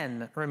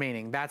 10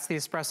 remaining. That's the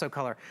espresso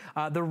color.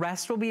 The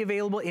rest will be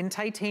available in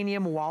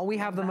titanium while we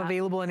have them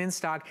available and in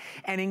stock.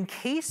 And in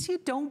case you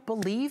don't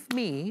believe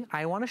me,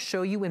 I wanna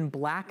show you in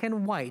black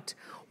and white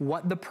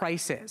what the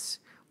price is.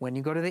 When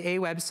you go to the A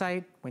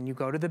website, when you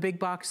go to the big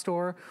box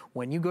store,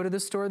 when you go to the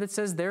store that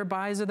says their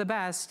buys are the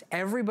best,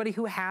 everybody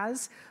who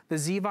has the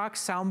Zvox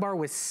soundbar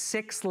with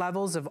 6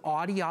 levels of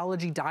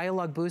audiology,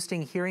 dialogue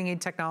boosting, hearing aid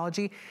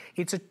technology,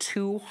 it's a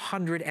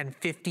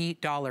 $250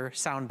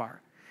 soundbar.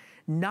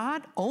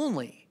 Not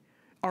only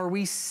are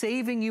we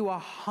saving you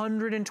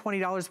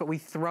 $120, but we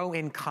throw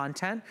in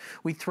content,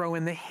 we throw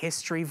in the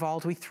History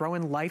Vault, we throw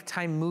in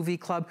Lifetime Movie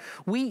Club,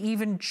 we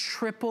even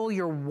triple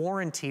your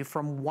warranty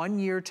from 1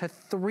 year to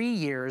 3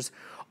 years,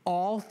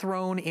 all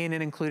thrown in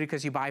and included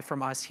because you buy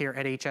from us here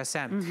at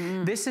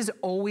HSN. This has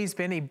always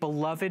been a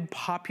beloved,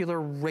 popular,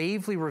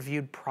 ravely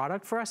reviewed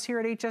product for us here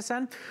at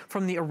HSN,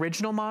 from the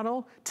original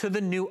model to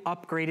the new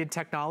upgraded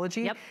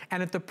technology.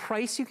 And at the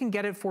price you can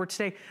get it for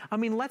today, I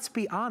mean, let's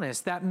be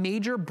honest, that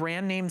major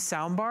brand name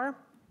soundbar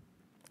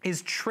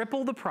is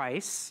triple the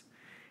price,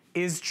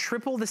 is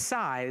triple the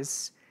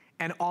size,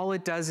 and all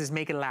it does is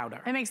make it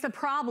louder. It makes the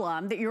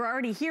problem that you're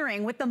already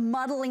hearing with the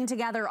muddling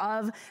together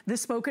of the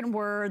spoken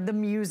word, the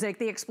music,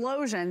 the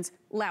explosions,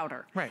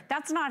 louder. Right.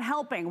 That's not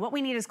helping. What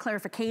we need is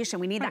clarification.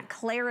 We need that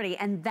clarity,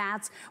 and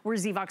that's where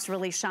Zvox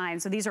really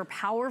shines. So these are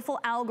powerful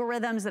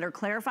algorithms that are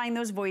clarifying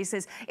those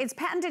voices. It's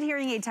patented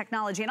hearing aid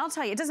technology, and I'll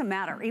tell you, it doesn't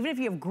matter. Even if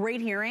you have great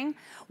hearing,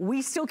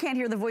 we still can't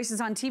hear the voices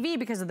on TV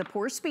because of the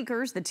poor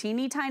speakers, the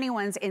teeny tiny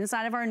ones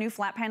inside of our new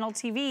flat panel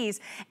TVs,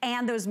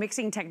 and those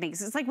mixing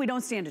techniques. It's like we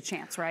don't stand a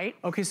chance, right?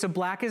 Okay, so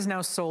black is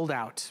now sold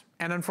out.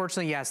 And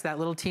unfortunately, yes, that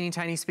little teeny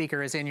tiny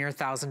speaker is in your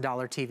 $1,000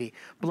 TV.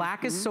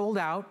 Black is sold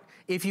out.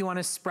 If you want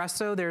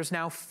espresso, there's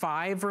now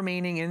 5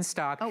 remaining in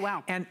stock. Oh,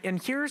 wow. And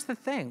here's the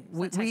thing.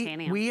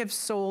 We have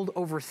sold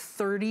over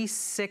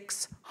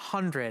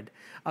 3,600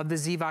 of the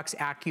Zvox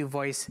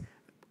AccuVoice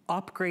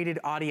upgraded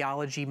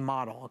audiology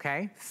model,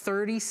 okay?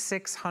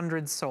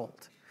 3,600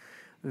 sold.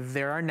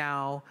 There are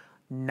now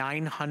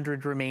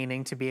 900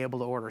 remaining to be able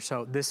to order.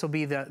 So this will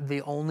be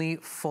the only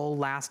full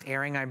last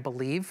airing, I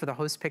believe, for the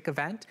Host Pick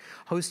event.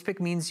 Host Pick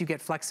means you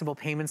get flexible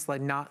payments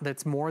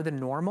that's more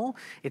than normal.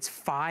 It's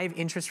 5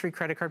 interest-free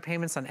credit card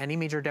payments on any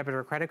major debit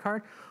or credit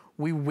card.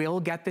 We will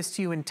get this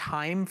to you in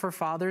time for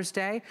Father's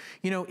Day.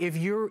 You know, if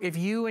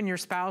you and your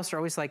spouse are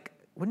always like,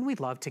 wouldn't we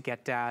love to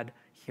get Dad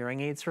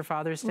hearing aids for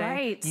Father's Day?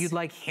 Right. You'd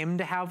like him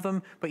to have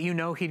them, but you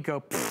know he'd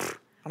go,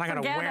 I'm not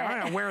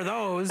gonna wear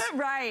those.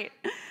 Right.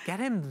 Get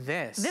him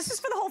this. This is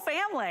for the whole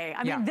family.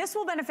 I mean, this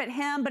will benefit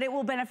him, but it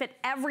will benefit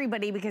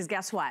everybody because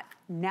guess what?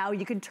 Now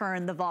you can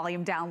turn the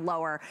volume down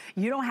lower.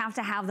 You don't have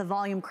to have the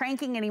volume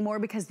cranking anymore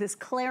because this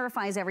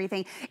clarifies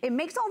everything. It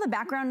makes all the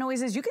background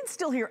noises. You can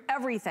still hear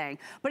everything,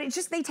 but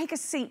they take a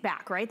seat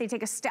back, right? They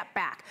take a step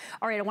back.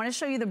 All right, I want to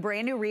show you the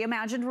brand new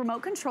reimagined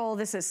remote control.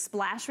 This is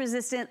splash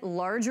resistant,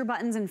 larger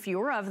buttons and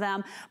fewer of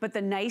them. But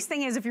the nice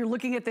thing is if you're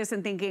looking at this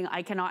and thinking,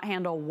 I cannot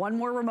handle one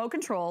more remote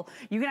control,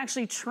 you can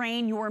actually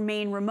train your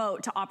main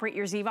remote to operate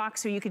your Zvox,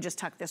 so you could just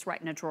tuck this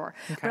right in a drawer.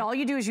 Okay. But all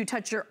you do is you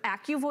touch your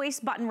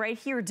AccuVoice button right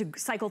here to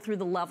cycle through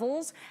the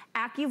levels.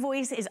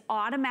 AccuVoice is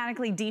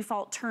automatically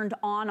default turned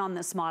on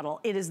this model.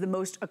 It is the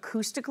most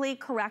acoustically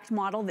correct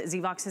model that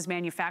Zvox has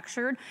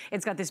manufactured.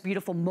 It's got this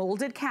beautiful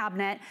molded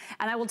cabinet,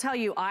 and I will tell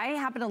you, I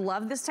happen to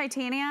love this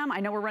titanium. I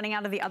know we're running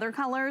out of the other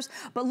colors,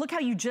 but look how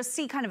you just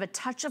see kind of a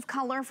touch of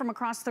color from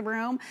across the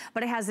room,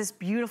 but it has this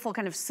beautiful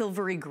kind of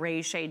silvery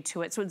gray shade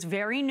to it, so it's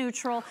very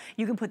neutral.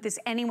 You can put this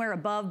anywhere,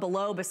 above,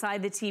 below,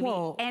 beside the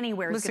TV,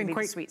 anywhere. It's going to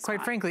be the sweet spot.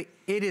 Quite frankly,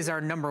 it is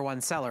our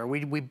 #1 seller.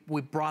 We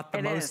brought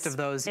the most of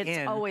those in.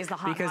 It's always the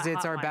hot, because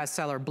it's our best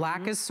seller.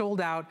 Black is sold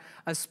out.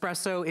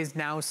 Espresso is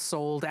now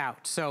sold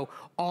out. So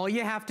all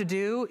you have to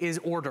do is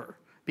order,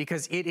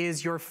 because it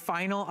is your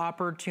final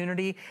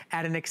opportunity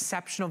at an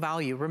exceptional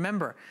value.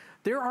 Remember,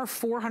 there are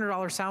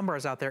 $400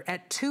 soundbars out there.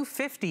 At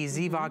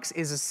 $250, Zvox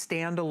is a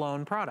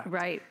standalone product.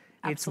 Right.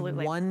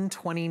 Absolutely. It's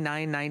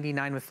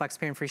 $129.99 with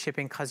FlexPay and free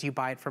shipping because you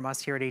buy it from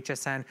us here at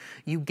HSN.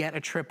 You get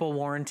a triple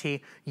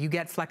warranty. You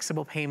get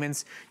flexible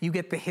payments. You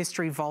get the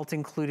History Vault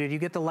included. You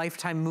get the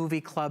Lifetime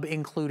Movie Club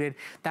included.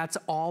 That's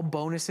all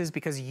bonuses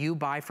because you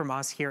buy from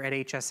us here at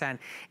HSN.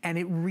 And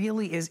it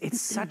really is, it's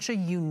such a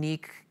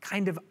unique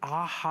kind of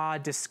aha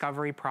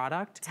discovery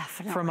product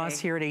from us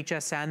here at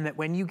HSN that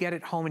when you get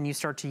it home and you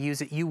start to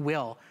use it, you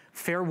will,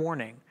 fair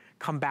warning,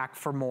 come back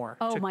for more.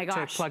 Oh my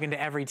gosh. To plug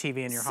into every TV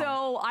in your home.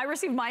 So I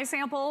received my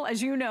sample,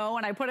 as you know,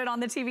 and I put it on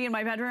the TV in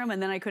my bedroom,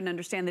 and then I couldn't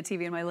understand the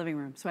TV in my living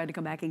room. So I had to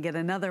come back and get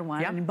another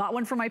one. And bought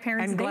one for my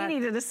parents. They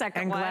needed a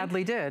second one. And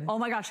gladly did. Oh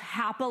my gosh,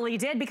 happily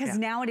did, because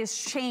now it has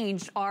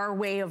changed our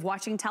way of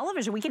watching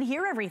television. We can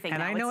hear everything and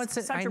now. I know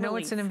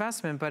it's an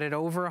investment, but at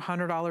over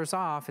 $100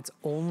 off, it's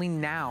only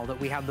now that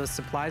we have those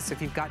supplies. So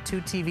if you've got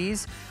 2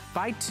 TVs,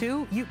 buy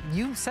 2.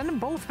 You send them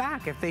both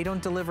back if they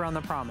don't deliver on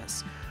the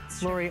promise.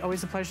 Lori,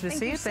 always a pleasure to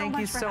see you. Thank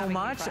you so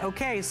much.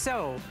 Okay,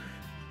 so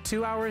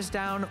 2 hours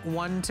down,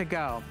 1 to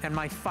go. And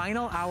my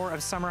final hour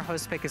of Summer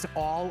Host Pick is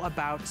all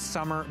about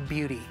summer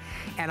beauty.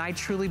 And I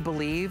truly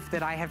believe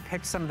that I have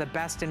picked some of the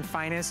best and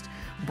finest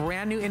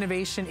brand new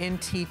innovation in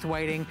teeth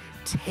whitening,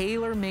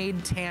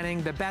 tailor-made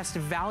tanning, the best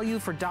value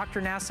for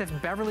Dr.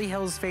 Nassif Beverly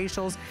Hills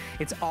facials.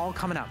 It's all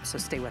coming up, so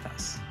stay with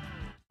us.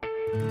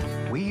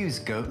 We use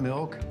goat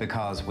milk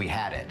because we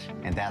had it,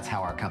 and that's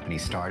how our company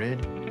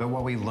started. But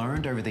what we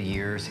learned over the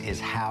years is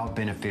how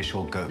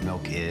beneficial goat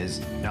milk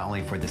is, not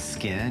only for the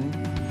skin,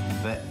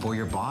 but for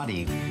your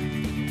body.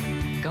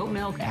 Goat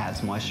milk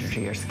adds moisture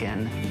to your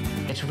skin.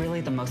 It's really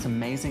the most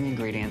amazing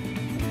ingredient.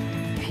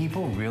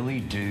 People really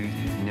do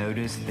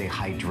notice the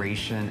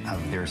hydration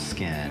of their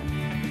skin.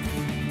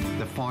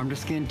 The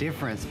farm-to-skin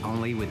difference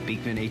only with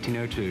Beekman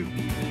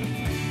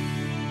 1802.